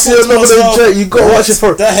to watch it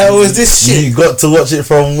from. The hell is this shit? You got to watch it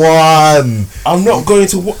from 1. I'm not going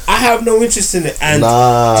to. I have no interest in it. And do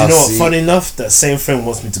you know what? Funny enough, that same friend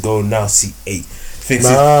wants me to go now see 8. Thinks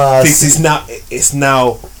it's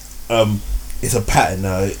now it's a pattern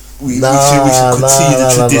now. We should continue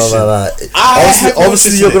the tradition.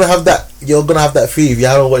 Obviously, you're gonna have that. You're gonna have that fee if you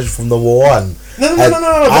haven't watched it from number 1. No.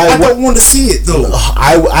 I don't want to see it though.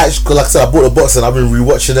 I actually, like I said, I bought the box and I've been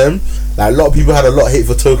rewatching them. Like, a lot of people had a lot of hate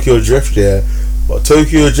for Tokyo Drift, yeah. But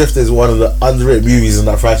Tokyo Drift is one of the underrated movies in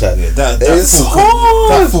that franchise. Yeah,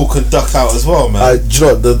 that fool can duck out as well, man. Do you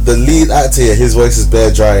know the lead actor here? His voice is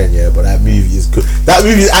bare drying, yeah. But that movie is good. That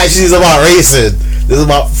movie actually is about racing. There's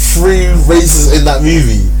about 3 races in that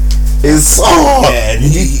movie. It's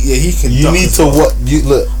he can. You need to watch.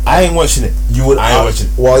 Look, I ain't watching it. You would. I ain't watching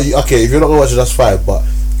it. Well, okay, if you're not gonna watch it, that's fine. But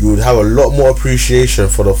you would have a lot more appreciation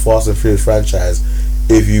for the Fast and Furious franchise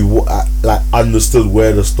if you like understood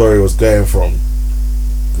where the story was going from.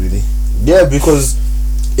 Really? Yeah, because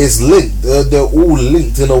it's linked. They're all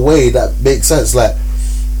linked in a way that makes sense. Like,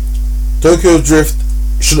 Tokyo Drift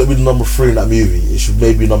shouldn't be number 3 in that movie. It should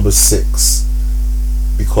maybe number 6,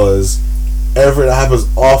 because everything that happens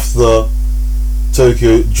after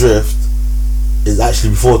Tokyo Drift is actually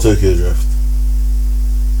before Tokyo Drift.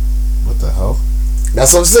 What the hell?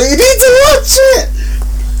 That's what I'm saying. You need to watch it.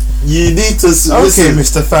 You need to. Okay,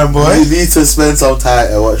 Mr. Fanboy. You need to spend some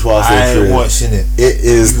time and watch Fast and Furious. I ain't watching it. It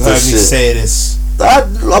is. You heard me say this.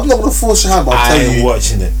 I'm not gonna force your hand, but I ain't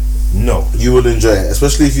watching it. No. You will enjoy it,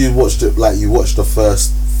 especially if you watched it. Like, you watched the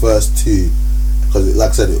first 2, because, like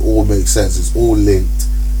I said, it all makes sense. It's all linked.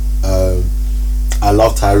 I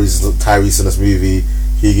love Tyrese in this movie.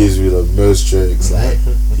 He gives me the most jokes. Like,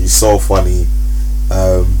 he's so funny.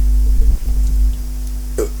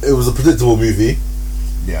 It was a predictable movie.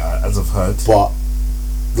 Yeah, as I've heard. But,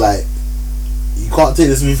 like, you can't take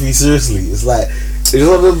this movie seriously. It's like, it's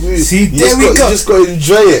one of the movies. See, you just got to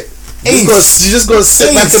enjoy it. You just got to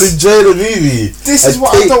sit back and enjoy the movie. This is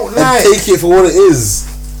what I don't like. And take it for what it is.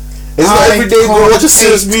 It's not every day you watch a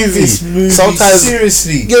serious movie. Sometimes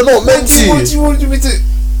seriously, you're not meant to. What do you want me to?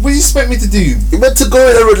 What do you expect me to do? You're meant to go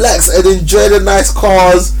in and relax and enjoy the nice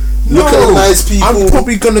cars, look at the nice people. I'm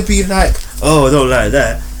probably gonna be like, oh, I don't like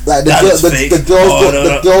that. Like the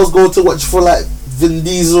girls go to watch for like Vin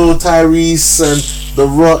Diesel, Tyrese, and The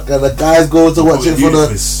Rock, and the guys go to watch it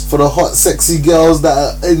for the hot, sexy girls that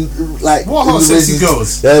are in like. What hot, sexy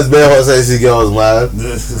girls? There's bare hot, sexy girls, man.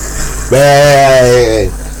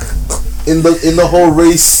 Man. In the whole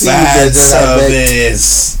race scene, fan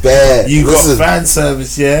service. You got fan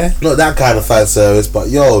service, yeah? Not that kind of fan service, but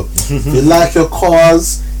yo, you like your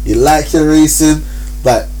cars, you like your racing.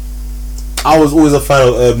 Like, I was always a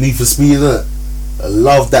fan of Need for Speed, innit? I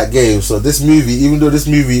love that game. So this movie, even though this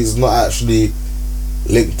movie is not actually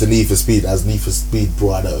linked to Need for Speed, as Need for Speed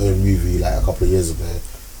brought out their own movie like a couple of years ago,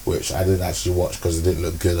 which I didn't actually watch because it didn't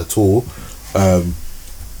look good at all.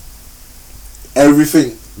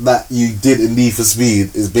 Everything that you did in Need for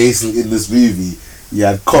Speed is basically in this movie. You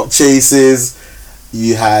had cop chases,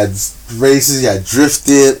 you had races, you had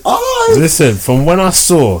drifting. Listen, from when I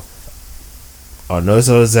saw, no, it's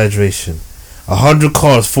no exaggeration, 100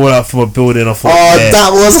 cars fall out from a building. I thought,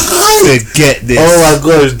 that was hype. Forget this. Oh my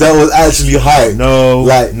gosh, that was actually hype. No.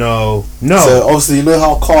 So obviously, you know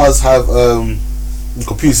how cars have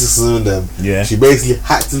computer systems in them. Yeah. She basically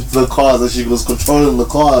hacked into the cars and she was controlling the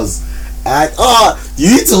cars. And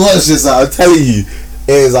you need to watch this. I'm telling you,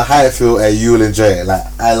 it is a high feel and you will enjoy it. Like,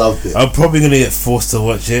 I loved it. I'm probably gonna get forced to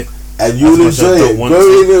watch it, and you will enjoy it.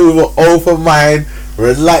 Go in there with an open mind,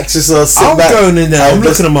 relax yourself, sit back. I'm going in there. I'm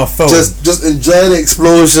looking at my phone. Just enjoy the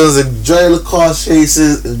explosions, enjoy the car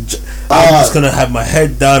chases. I'm just gonna have my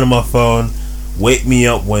head down on my phone. Wake me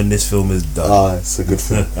up when this film is done. It's a good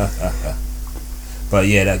film. But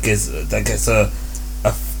yeah, that gets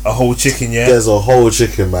a whole chicken, yeah? There's a whole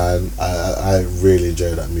chicken, man. I really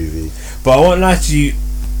enjoyed that movie. But I won't lie to you,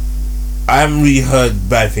 I haven't really heard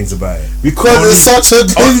bad things about it. Because it's such a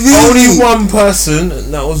good movie. Only one person,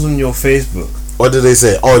 and that was on your Facebook. What did they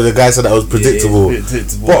say? The guy said that was predictable. Yeah,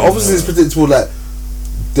 predictable. But obviously it's predictable, like,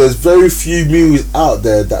 there's very few movies out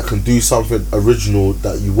there that can do something original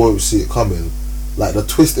that you won't see it coming. Like the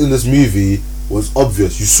twist in this movie was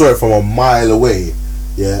obvious. You saw it from a mile away.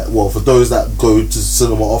 Yeah, well, for those that go to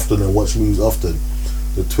cinema often and watch movies often,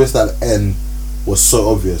 the twist at the end was so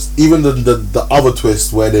obvious. Even the other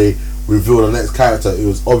twist where they reveal the next character, it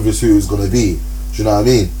was obvious who it was going to be. Do you know what I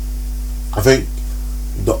mean? I think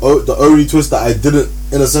the only twist that I didn't,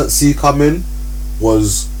 in a sense, see coming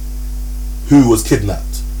was who was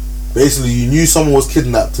kidnapped. Basically, you knew someone was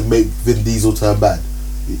kidnapped to make Vin Diesel turn bad,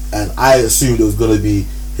 and I assumed it was going to be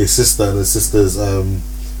his sister and his sister's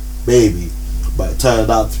baby, but it turned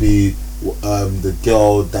out to be the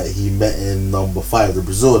girl that he met in number 5, the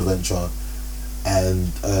Brazil adventure.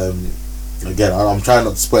 And again, I'm trying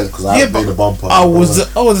not to spoil it because I haven't made a bumper. I was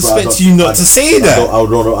expecting you not to say that. I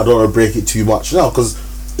don't want to break it too much now because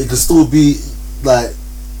it could still be like.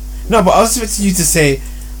 No, but I was expecting you to say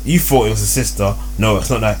you thought it was a sister. No, it's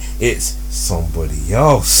not that. It's somebody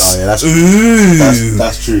else. Oh yeah, that's true.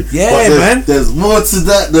 That's true. Yeah, man. There's more to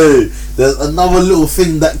that though. There's another little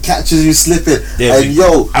thing that catches you slipping. And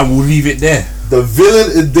I will leave it there. The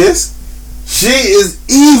villain in this, she is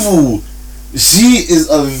evil. She is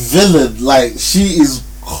a villain. Like, she is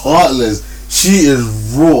heartless. She is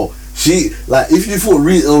raw. She, like, if you thought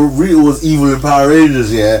Rita was evil in Power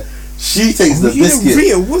Rangers, yeah, she takes the biscuit.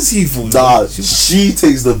 Rita was evil. Nah, she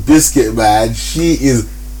takes the biscuit, man. She is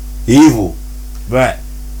evil. Right.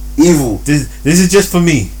 Evil. This is just for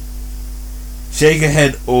me. Shake a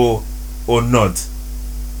head or nod.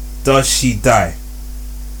 Does she die?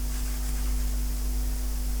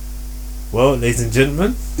 Well, ladies and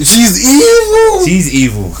gentlemen, she's evil. She's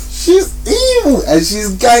evil. She's evil, and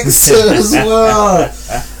she's gangster as well.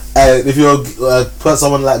 And if you're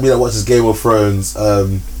someone like me that watches Game of Thrones,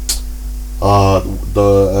 not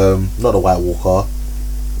the White Walker,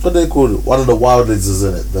 what they call it? One of the wildlings is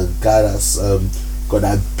in it. The guy that's got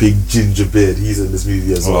that big ginger beard. He's in this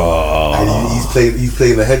movie as well, and he's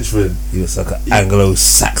playing a henchman. He was like an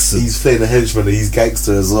Anglo-Saxon. He's playing a henchman, and he's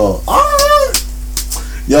gangster as well.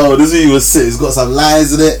 Yo, this movie was sick. It's got some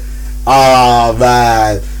lines in it. Ah,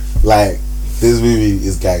 man, like this movie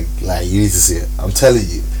is gang. Like, you need to see it. I'm telling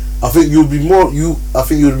you. I think you'd be more of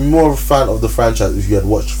a fan of the franchise if you had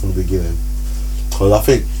watched it from the beginning. Because I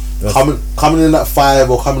think coming in at 5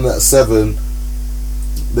 or coming in at 7,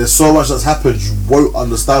 there's so much that's happened. You won't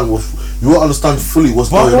understand fully what's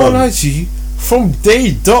going on. But I won't lie to you. From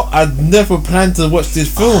day dot, I'd never planned to watch this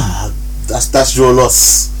film. That's your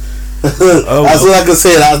loss. That's all I can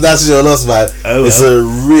say. That's your loss, man. It's a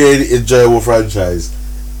really enjoyable franchise.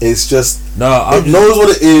 It's just it knows what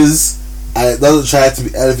it is, and it doesn't try to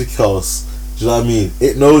be anything else. Do you know what I mean?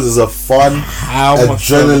 It knows it's a fun,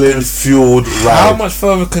 adrenaline fueled ride. How much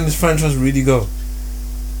further can this franchise really go?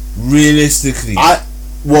 Realistically,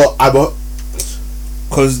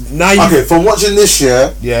 because now from watching this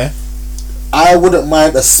year, yeah, I wouldn't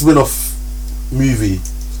mind a spin-off movie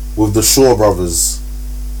with the Shaw brothers.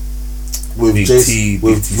 With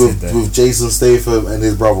Jason Statham and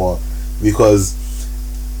his brother, because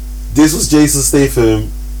this was Jason Statham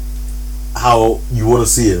how you want to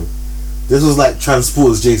see him. This was like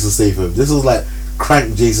Transport's Jason Statham. This was like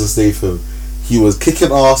Crank Jason Statham. He was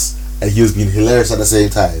kicking ass and he was being hilarious at the same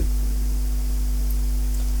time.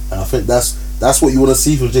 And I think that's what you want to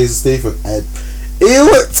see from Jason Statham. And he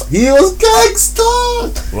was gangster.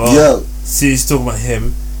 Well, yeah. Since talking about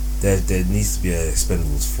him, there needs to be an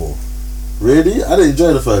Expendables 4. Really? I didn't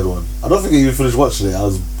enjoy the third one. I don't think I even finished watching it. I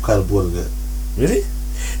was kind of bored of it. Really?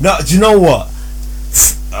 No, do you know what?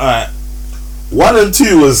 Alright. 1 and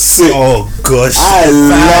 2 was sick. Oh gosh. I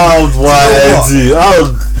loved 1 and 2.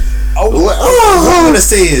 What I'm going to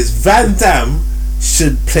say is Van Damme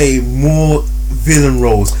should play more villain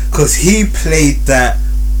roles, because he played that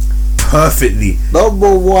perfectly.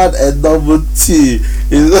 Number 1 and number 2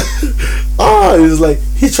 is like,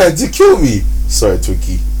 he tried to kill me. Sorry,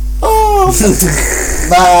 Twinkie. Oh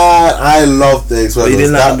man, I loved the Expendables. You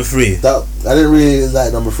didn't like number 3? I didn't really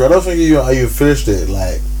like number 3. I don't think you finished it.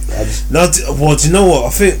 Like, well, do you know what? I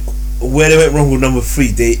think where they went wrong with number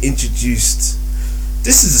 3, they introduced.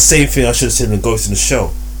 This is the same thing I should have said in Ghost in the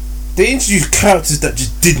Shell. They introduced characters that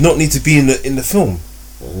just did not need to be in the film.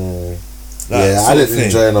 I didn't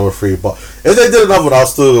enjoy number 3, but if they did another one,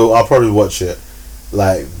 I'll probably watch it.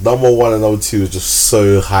 Like, number 1 and number 2 was just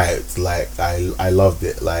so hyped. Like, I loved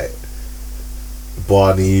it. Like,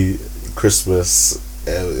 Barney, Christmas,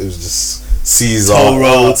 it was just Caesar. Toll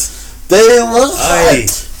Road. They were hyped.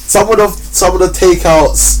 Some of the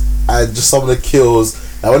takeouts and just some of the kills.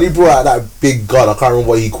 And when he brought out that big gun, I can't remember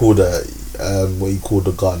what he called it. What he called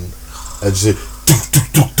the gun, and just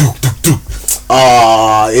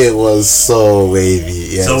it was so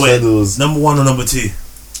wavy. Yeah, So wait, Expendables. number 1 or number 2?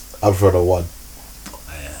 I'm for the 1.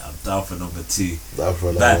 Yeah, I'm down for number 2. I'm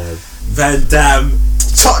for the Van, 1. Van Damme,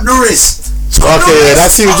 Chuck Norris. Okay, that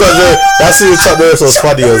scene with Chuck Norris was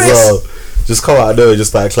funny as well. Just come out of nowhere,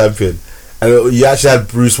 just like clamping. And you actually had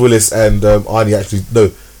Bruce Willis and Arnie actually.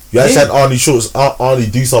 No, you actually had Arnie Schultz,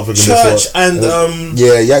 Arnie do something in this Church one. and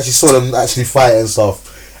yeah, you actually saw them actually fight and stuff.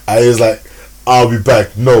 And he was like, I'll be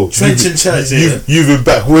back. No, Trench and Church. You've been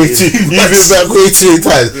back way too. You've been back way too many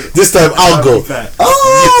times. This time I'll go.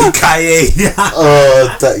 Oh,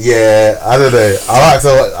 yeah. I don't know. I'll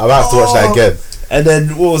have to watch that again. And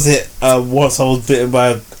then what was it? Once I was bitten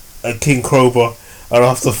by a king cobra, and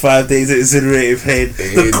after 5 days of incinerated pain,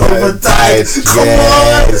 the cobra died. Come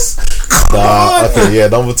on. Okay, yeah.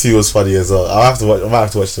 Number 2 was funny as well. I might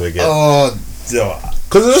have to watch them again. Oh, yeah.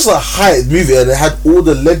 Because it was just a hype movie, and it had all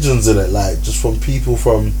the legends in it, like just from people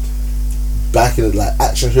from back in it, like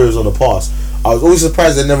action heroes on the past. I was always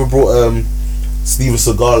surprised they never brought Steven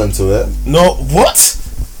Seagal into it. No, what?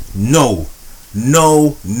 No.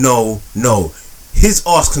 His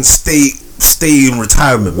ass can stay in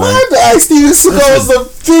retirement, man. Why? Steven Seagal was the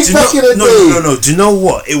big back in the day. No. Do you know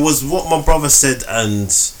what? It was what my brother said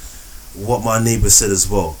and what my neighbour said as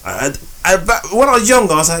well. When I was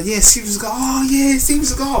younger, I was like, yeah, Steven Seagal. Oh, yeah, Steven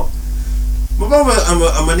Seagal. My brother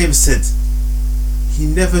and my neighbour said he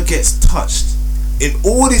never gets touched. In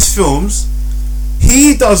all his films,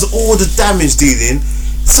 he does all the damage dealing.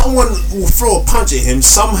 Someone will throw a punch at him,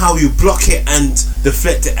 somehow you block it and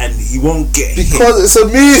deflect it and he won't get hit. Because it's a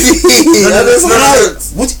movie.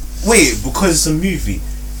 Wait, because it's a movie,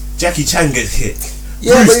 Jackie Chan gets hit.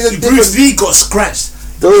 Yeah, Bruce Lee got scratched.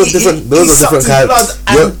 Those are different kinds.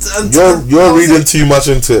 You're reading too much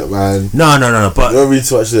into it, man. No. But you're reading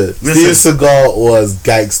too much into it. Steven Seagal was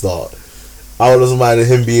gangster. I wasn't minding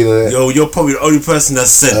him being in it. Yo, you're probably the only person that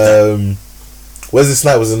said that. Wesley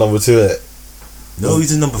Snipes was in number 2 in it. No,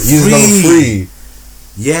 he's in number 3. He's number 3.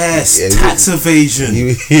 Yes, yeah, tax evasion.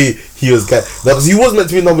 He was because he was meant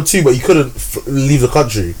to be number 2, but he couldn't leave the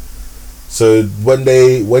country. So when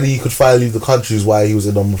he could finally leave the country is why he was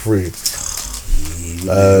in number 3.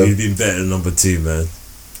 He'd been better than number 2, man.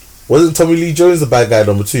 Wasn't Tommy Lee Jones the bad guy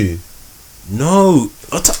number 2? No,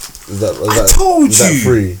 I told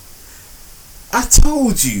you. I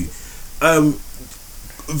told you.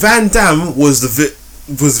 Van Damme was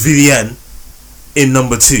Vivian in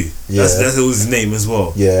number 2. Yeah. That was his name as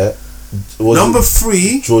well. Yeah. Number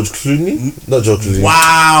 3, George Clooney? Not George Clooney.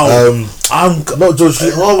 Wow. Not George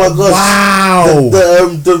Clooney. Oh my gosh. Wow.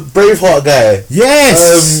 The Braveheart guy.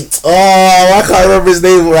 Yes. I can't remember his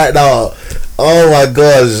name right now. Oh my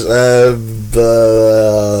gosh.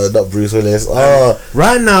 Not Bruce Willis.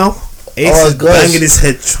 Right now, Ace is banging his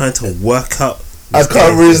head trying to work out. I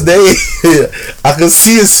can't remember his name. I can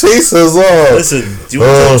see his face as well. Listen, do you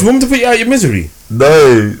want me to put you out of your misery?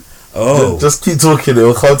 No. Oh. Just keep talking. It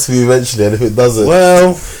will come to me eventually, and if it doesn't,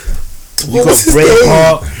 well, you got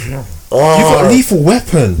Braveheart. You got Lethal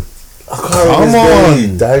Weapon. Come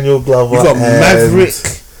on, Daniel Glover. You got Maverick.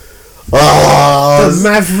 The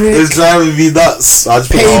Maverick. It's driving me nuts. I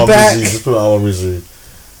just Payback. put it out of misery.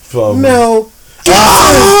 Mel.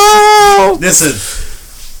 Listen.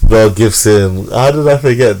 Mel Gibson. How did I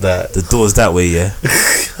forget that? The door's that way, yeah.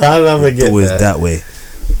 How did I forget that? The door is that way.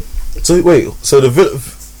 So wait, so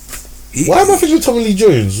why am I thinking Tommy Lee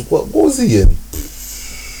Jones? What was he in?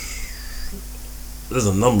 There's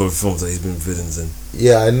a number of films that he's been villains in.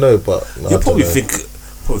 Yeah, I know, but you're probably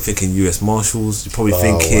thinking U.S. Marshals. You're probably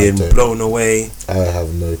thinking Blown Away. I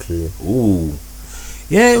have no clue. Ooh,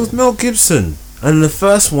 yeah, it was Mel Gibson, and the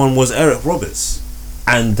first one was Eric Roberts,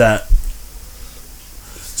 and that.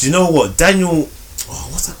 Do you know what Daniel? Oh,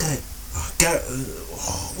 what's that guy? Garrett.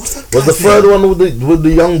 What's that guy? Was the third one with the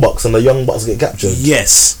Young Bucks and the Young Bucks get captured?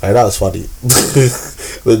 Yes. Hey, that was funny.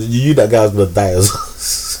 But you knew that guy was gonna die as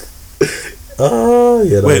well. Oh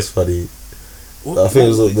yeah, that was funny. I think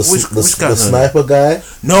it was the sniper guy.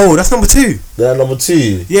 No, that's number 2. That number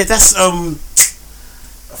 2. Yeah, that's I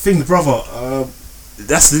think the brother.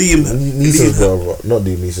 That's Liam Neeson's brother, not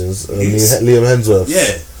Liam Neeson's. Liam Hemsworth.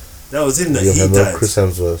 Yeah, that was him that Liam he Hemsworth, died. Chris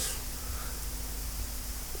Hemsworth.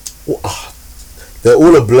 They're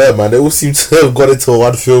all a blur, man. They all seem to have got into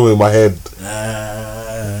one film in my head.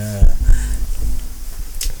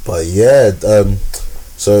 But yeah,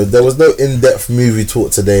 so there was no in-depth movie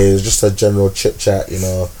talk today. It was just a general chit-chat, you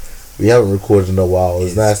know. We haven't recorded in a while. It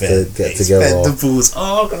was nice to get together. Expendables.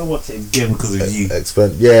 Oh, I'm going to watch it again because of you.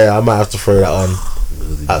 Yeah, I might have to throw that on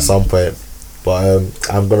at some point. But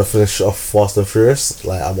I'm going to finish off Fast and Furious.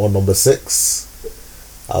 Like, I'm on number 6.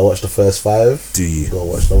 I watched the first 5. Do you? I'm gonna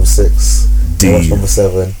watch number 6. Do watch you? number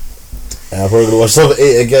 7. And I'm probably gonna watch number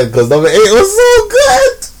 8 again because number 8 was so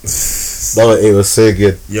good. Number 8 was so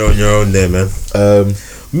good. You're on your own there, man.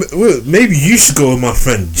 Maybe you should go with my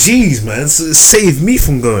friend. Jeez, man, save me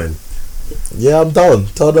from going. Yeah, I'm down.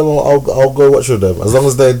 Tell them I'll go watch with them as long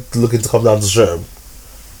as they're looking to come down to Streatham.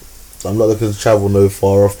 I'm not looking to travel no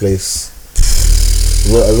far off place.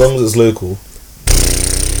 As long as it's local.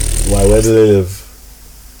 Why? Where do they live?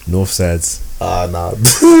 North sides. Nah. Nope.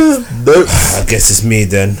 I guess it's me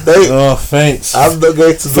then. Nope. Oh, thanks. I'm not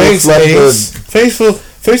going to Thanks, North London. Ace.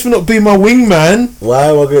 Thanks for not being my wingman. Why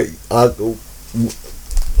am I going?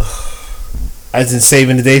 As in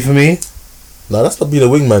saving the day for me. No, that's not being a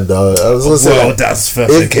wingman though. I was gonna say, Well, that's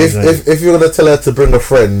perfect. if you're gonna tell her to bring a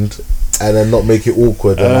friend and then not make it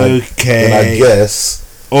awkward, then I guess.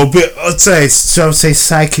 Or I'd say, shall I say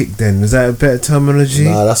psychic then? Is that a better terminology?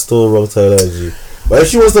 Nah, that's still wrong terminology. But if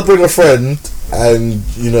she wants to bring a friend and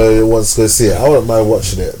wants to go see it, I wouldn't mind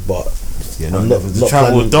watching it. But yeah, I'm not not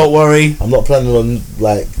travel. planning, Don't worry, I'm not planning on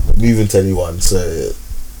like moving to anyone. So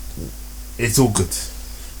it's all good.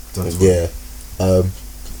 Don't worry. yeah.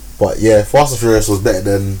 But yeah, Fast and Furious was better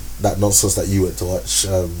than that nonsense that you went to watch.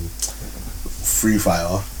 Free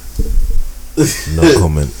Fire. No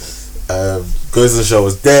comment. Ghost in the Shell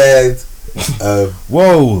was dead.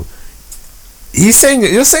 Whoa. You're saying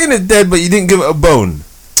it dead, but you didn't give it a bone.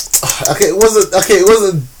 It wasn't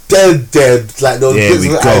dead. Like there was bits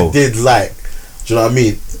of it I did like. Do you know what I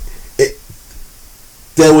mean?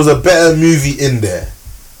 There was a better movie in there.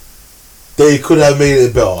 They could have made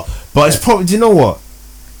it better. But it's probably. Do you know what?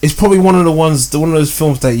 It's probably one of those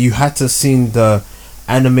films that you had to seen the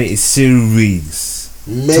animated series.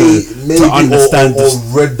 Maybe to understand or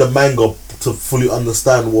read the manga to fully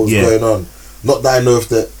understand what's going on. Not that I know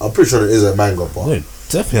if I'm pretty sure there is a manga, but no, it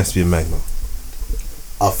definitely has to be a manga.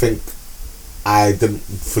 I think I didn't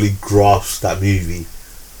fully grasp that movie.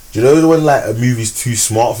 Do you know when like a movie's too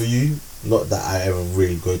smart for you? Not that I ever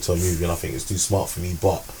really go to a movie and I think it's too smart for me,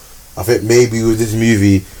 but I think maybe with this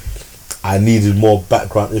movie I needed more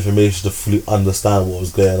background information to fully understand what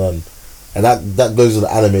was going on. And that goes with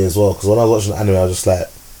the anime as well, because when I was watching the anime I was just like,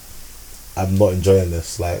 I'm not enjoying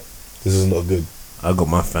this, like this is not good. I got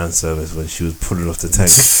my fan service when she was pulling off the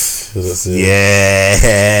tank. I was like,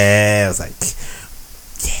 yeah.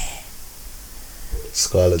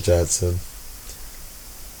 Scarlett Johansson.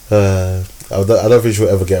 I don't think she'll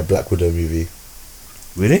ever get a Black Widow movie.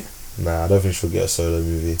 Really? Nah, I don't think she'll get a solo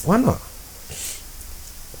movie. Why not?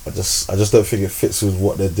 I just don't think it fits with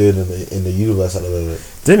what they're doing in the universe at the moment.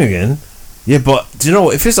 Then again, yeah, but do you know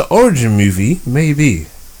what? If it's an origin movie, maybe.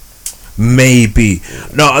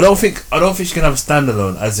 No, I don't think she can have a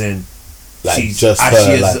standalone, as in like she's just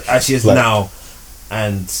as she is like now,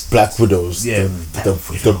 and Black Widow's the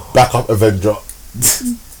backup Avenger.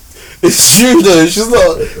 It's true though.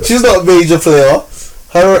 She's not a major player.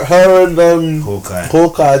 Her and Hawkeye.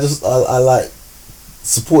 I like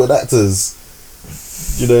supporting actors.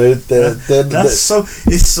 It's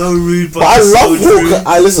so rude. But I love Hawkeye.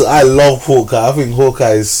 I love Hawkeye. I think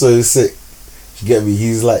Hawkeye is so sick. You get me?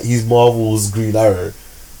 He's Marvel's Green Arrow,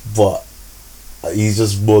 but he's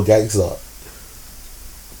just more gangster.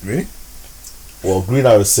 Really? Well, Green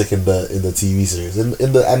Arrow is sick in the TV series.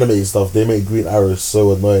 In the animated stuff, they make Green Arrow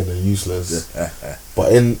so annoying and useless.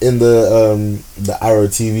 But in the Arrow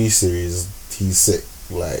TV series, he's sick.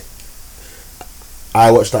 Like, I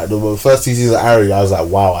watched the first 2 seasons of Arrow. I was like,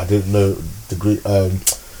 wow, I didn't know the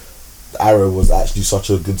Arrow was actually such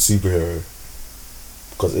a good superhero.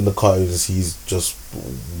 Because in the cartoons, he's just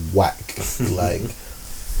whack. Like,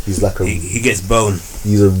 he's like he gets bone.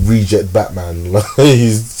 He's a reject Batman. Like,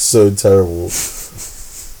 he's so terrible.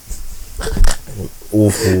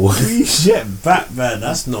 Awful. Reject Batman.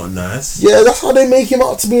 That's not nice. Yeah, that's how they make him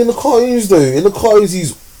out to be in the cartoons, though. In the cartoons,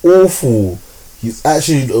 he's awful. He's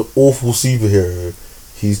actually an awful superhero.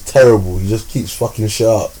 He's terrible. He just keeps fucking shit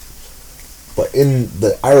up. But in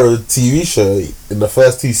the Arrow TV show, in the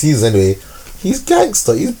first 2 seasons anyway, he's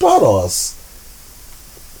gangster. He's badass.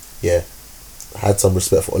 Yeah. I had some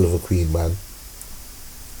respect for Oliver Queen, man.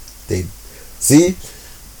 They see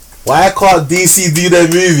why can't DC do their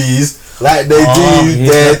movies like they do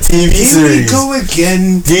their TV series? Here we go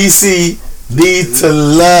again. DC need to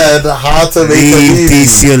learn how to make a movie.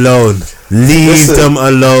 DC alone. Leave them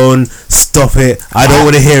alone. Stop it. I don't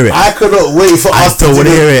want to hear it. I cannot wait for us to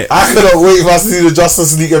hear it. I cannot wait for us to do the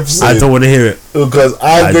Justice League episode. I don't want to hear it. Because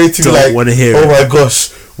I'm going to be like, oh my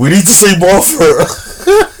gosh, we need to say more for it.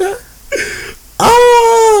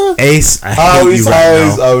 Ace, I how hate many you times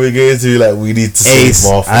right now. are we going to be like, we need to say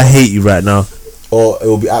more for I hate you right now. or it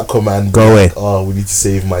will be Aquaman. Go away. Like, oh, we need to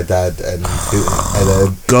save my dad, and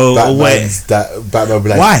then Go away. Batman will be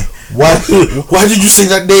like, Why? Why did you say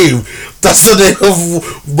that name? That's the name of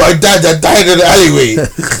my dad that died in the alleyway.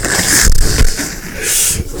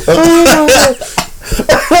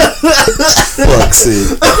 Fuck's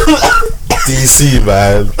sake. DC,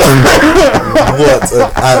 man. What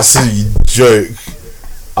an absolute joke.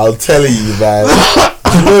 I'm telling you, man.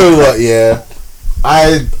 You know what, yeah?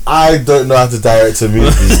 I don't know how to direct a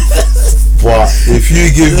movie, but if you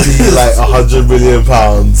give me like £100 million,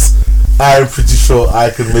 I'm pretty sure I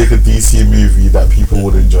could make a DC movie that people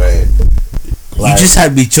would enjoy. You just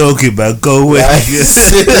had me choking, man. Go away. Like,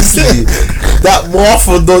 seriously, that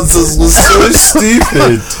Martha nonsense was so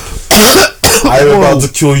stupid. I'm about to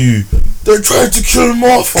kill you. They're trying to kill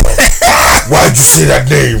Martha. Why'd you say that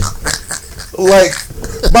name? Like,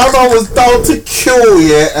 my man was down to kill,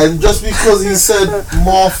 yeah, and just because he said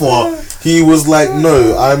Martha, he was like,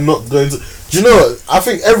 no, I'm not going to. Do you know what? I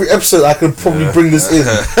think every episode I could probably bring this in.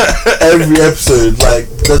 Every episode, like,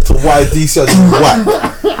 that's why DC are just whack.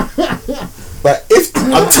 Like, if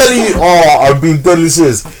I'm telling you, I'm being deadly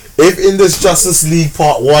serious. If in this Justice League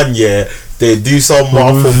Part 1, yeah, they do some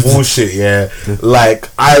Marvel bullshit, yeah, like,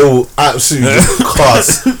 I will absolutely just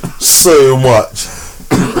cuss so much.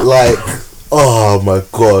 Like, oh my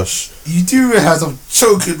gosh. You do realize I'm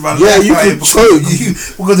choking, man. Yeah, you can choke.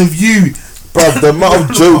 Because of you. Bruv, the amount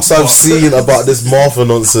of jokes I've seen about this Martha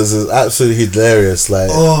nonsense is absolutely hilarious.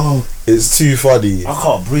 Like, it's too funny. I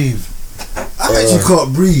can't breathe. I actually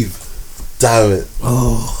can't breathe. Damn it.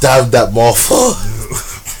 Damn that Martha.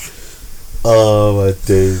 Oh my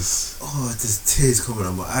days. Oh, there's tears coming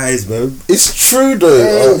out my eyes, man. It's true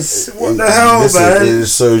though. What the hell, man? It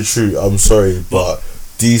is so true. I'm sorry, but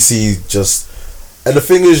DC just. And the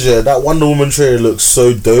thing is, yeah, that Wonder Woman trailer looks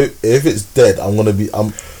so dope. If it's dead, I'm gonna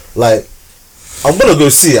go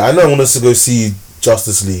see it. I know I want us to go see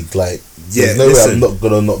Justice League. Like, there's no way I'm not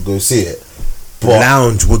gonna not go see it. But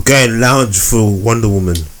lounge, we're going lounge for Wonder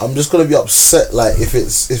Woman. I'm just gonna be upset, like, if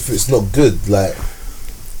it's not good. Like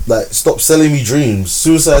stop selling me dreams.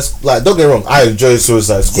 Suicide, like, don't get me wrong, I enjoyed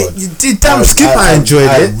Suicide Squad. You did, damn skip. I enjoyed it.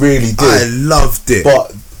 I really did. I loved it.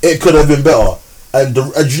 But it could have been better. And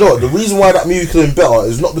you know what? The reason why that movie could have been better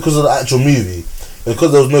is not because of the actual movie, it's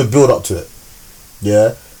because there was no build up to it.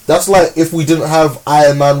 Yeah, that's like if we didn't have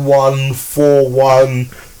Iron Man 1, Thor 1,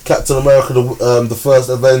 Captain America, the first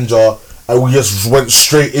Avenger, and we just went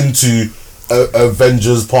straight into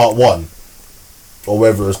Avengers Part 1 or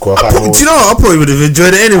whatever it was called. Do you know what? I probably would have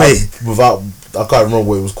enjoyed it anyway. I can't remember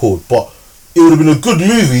what it was called, but it would have been a good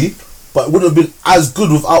movie, but it wouldn't have been as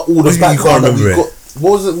good without all the background that we got.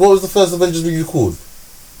 What was the first Avengers movie called?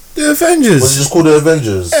 The Avengers. Was it just called The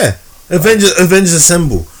Avengers? Yeah. Avengers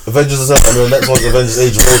Assemble. Avengers Assemble, and then the next one's Avengers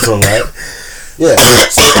Age of Ultron, right? Yeah.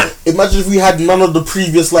 So imagine if we had none of the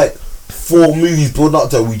previous 4 movies built up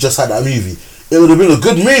to it, we just had that movie. It would have been a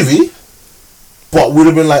good movie, but would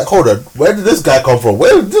have been like, hold on, where did this guy come from?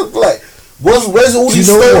 Where's all these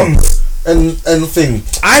stones and thing?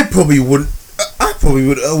 I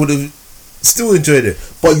would have still enjoyed it,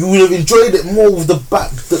 but you would have enjoyed it more with the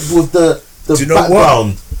background.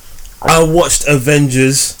 What? I watched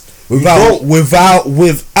Avengers without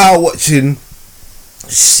watching.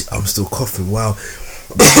 I'm still coughing. Wow,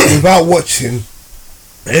 without watching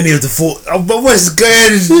any of the 4. But what's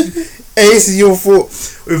going? Hey, this is your fault.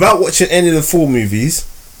 Without watching any of the 4 movies,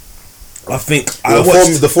 I think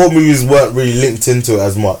the 4 movies weren't really linked into it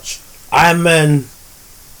as much. Iron Man.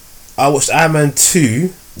 I watched Iron Man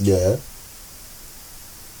 2. Yeah.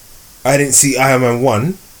 I didn't see Iron Man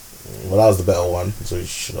 1. Well, that was the better one, so you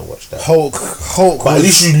should have watched that. Hulk. But at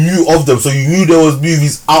least you knew of them, so you knew there was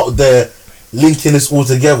movies out there linking this all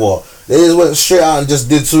together. They just went straight out and just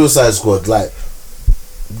did Suicide Squad. Like,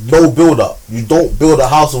 no build up. You don't build a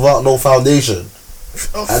house without no foundation.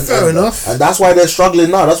 Fair enough. And that's why they're struggling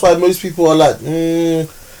now. That's why most people are like,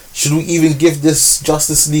 should we even give this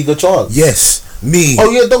Justice League a chance? Yes, me. Oh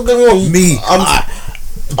yeah, don't get me wrong. Me.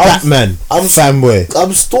 Batman. I'm fanboy.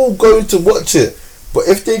 I'm still going to watch it, but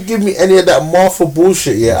if they give me any of that Martha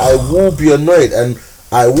bullshit, yeah, I will be annoyed and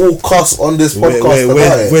I will cuss on this podcast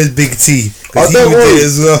about it. Where's Big T? Don't worry,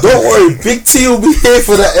 don't worry. Big T will be here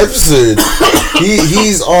for that episode.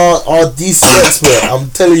 He's our DC expert. I'm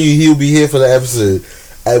telling you, he'll be here for that episode,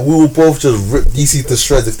 and we will both just rip DC to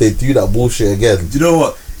shreds if they do that bullshit again. Do you know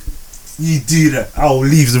what? You do that, I'll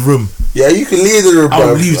leave the room. Yeah, you can leave the room.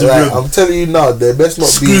 I'll leave the room. I'm telling you now, there best not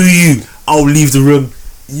Screw you. I'll leave the room.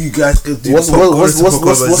 You guys can do. What's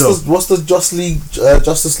the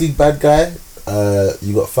Justice League bad guy?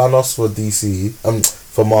 You got Thanos for DC.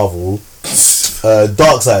 For Marvel.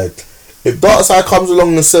 Darkseid. if Darkseid comes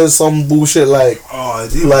along and says some bullshit like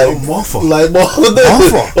Martha,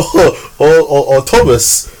 or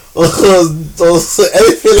Thomas, or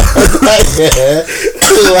anything like that,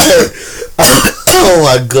 oh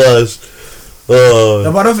my gosh.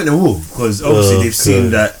 No, but I don't think they will, because obviously they've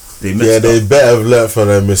seen that they messed up. They better have learnt from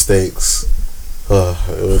their mistakes.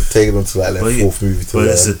 It was taking them to like their fourth movie to learn.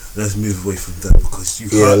 Let's move away from that, because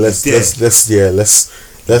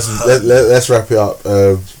let's wrap it up.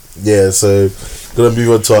 So gonna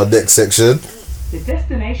move on to our next section. The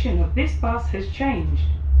destination of this bus has changed.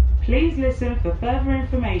 Please listen for further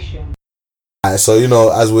information. Alright, so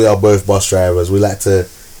as we are both bus drivers, we like to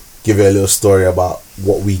give it a little story about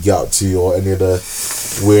what we get up to, or any of the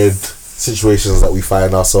weird situations that we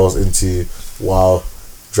find ourselves into while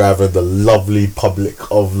driving the lovely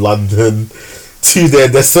public of London to their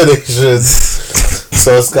destinations.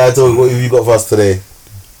 So Sky Talk, what have you got for us today?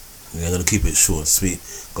 Yeah, I'm gonna keep it short and sweet.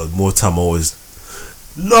 Got more time, always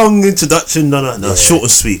long introduction. No, short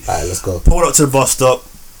and sweet. Alright, let's go. Pulled up to the bus stop.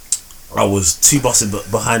 I was 2 buses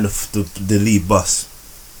behind the lead bus,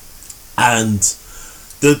 and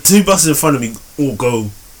the 2 buses in front of me all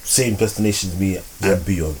go same destination as me and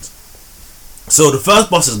beyond. So the first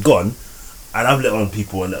bus is gone, and I've let on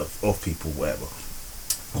people and let off people, whatever.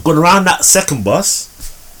 I've gone around that second bus,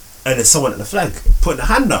 and there's someone at the flag putting a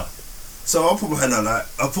hand up. So I put my hand out,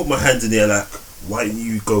 I put my hand in there like, why didn't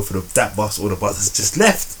you go for that bus or the bus that's just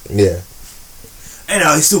left? Yeah.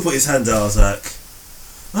 Anyhow, he still put his hand out. I was like,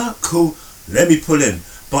 cool, let me pull in.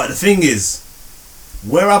 But the thing is,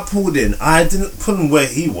 where I pulled in, I didn't pull in where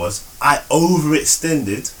he was. I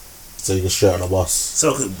overextended. So you can straight on the bus.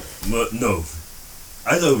 So no,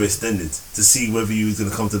 I overextended to see whether you was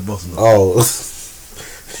gonna come to the bus or not. Oh,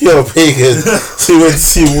 you're a pagan. So you went to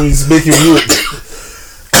see when he's making work.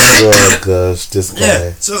 Oh gosh, this guy.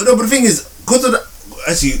 Yeah. So no, but the thing is, because of that,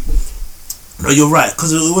 actually, no, you're right.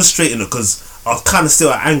 Because it was straight in it. Because I was kind of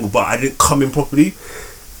still at angle, but I didn't come in properly.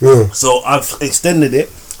 Yeah. So I've extended it.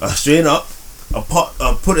 I straightened up. I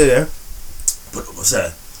put it there. What's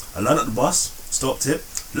that? I lined up the bus, stopped it,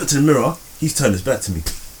 looked in the mirror. He's turned his back to me.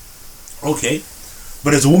 Okay,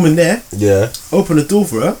 but there's a woman there. Yeah. Open the door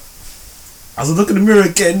for her. As I look in the mirror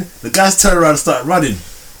again, the guy's turned around and started running.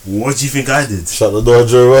 What do you think I did? Shut the door,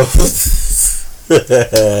 Joe.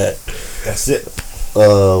 That's it.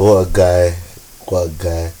 What a guy. What a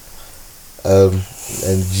guy. And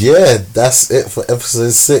yeah, that's it for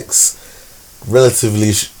episode 6.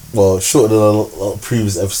 Relatively shorter than a lot of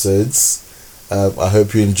previous episodes. I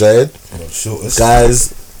hope you enjoyed.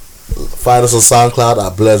 Guys, find us on SoundCloud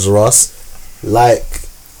at Blurs or Us. Like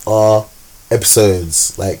our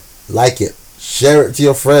episodes. Like it. Share it to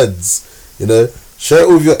your friends. Share it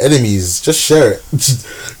with your enemies. Just share it. Just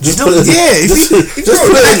put it to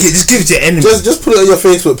your enemies. Just put it on your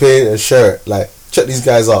Facebook page and share it. Check these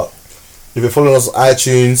guys out. If you're following us on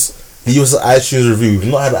iTunes, leave us an iTunes review.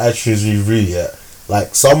 We've not had an iTunes review yet.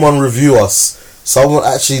 Someone review us. Someone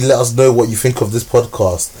actually let us know what you think of this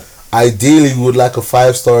podcast. Ideally, we would like a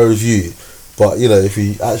 5-star review. But, if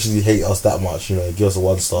you actually hate us that much, give us a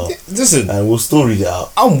 1-star. Listen. And we'll still read it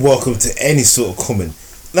out. I'm welcome to any sort of comment.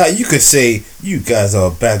 You could say, you guys are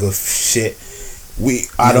a bag of shit.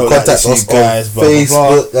 I don't contact like us guys, on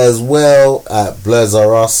Facebook as well at Blurs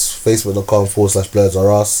Are Us, facebook.com/Blurs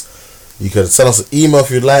Are Us. You can send us an email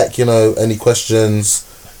if you'd like, any questions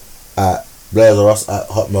at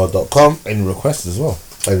blursorus@hotmail.com. Any requests as well.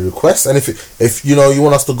 Any requests. And if you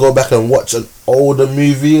want us to go back and watch an older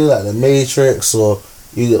movie like The Matrix or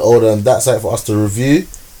even older than that site for us to review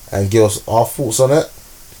and give us our thoughts on it,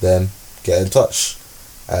 then get in touch.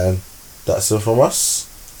 And that's it from us.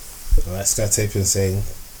 Alright, Sky Tapian saying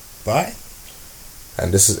bye.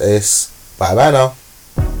 And this is Ace. Bye bye now.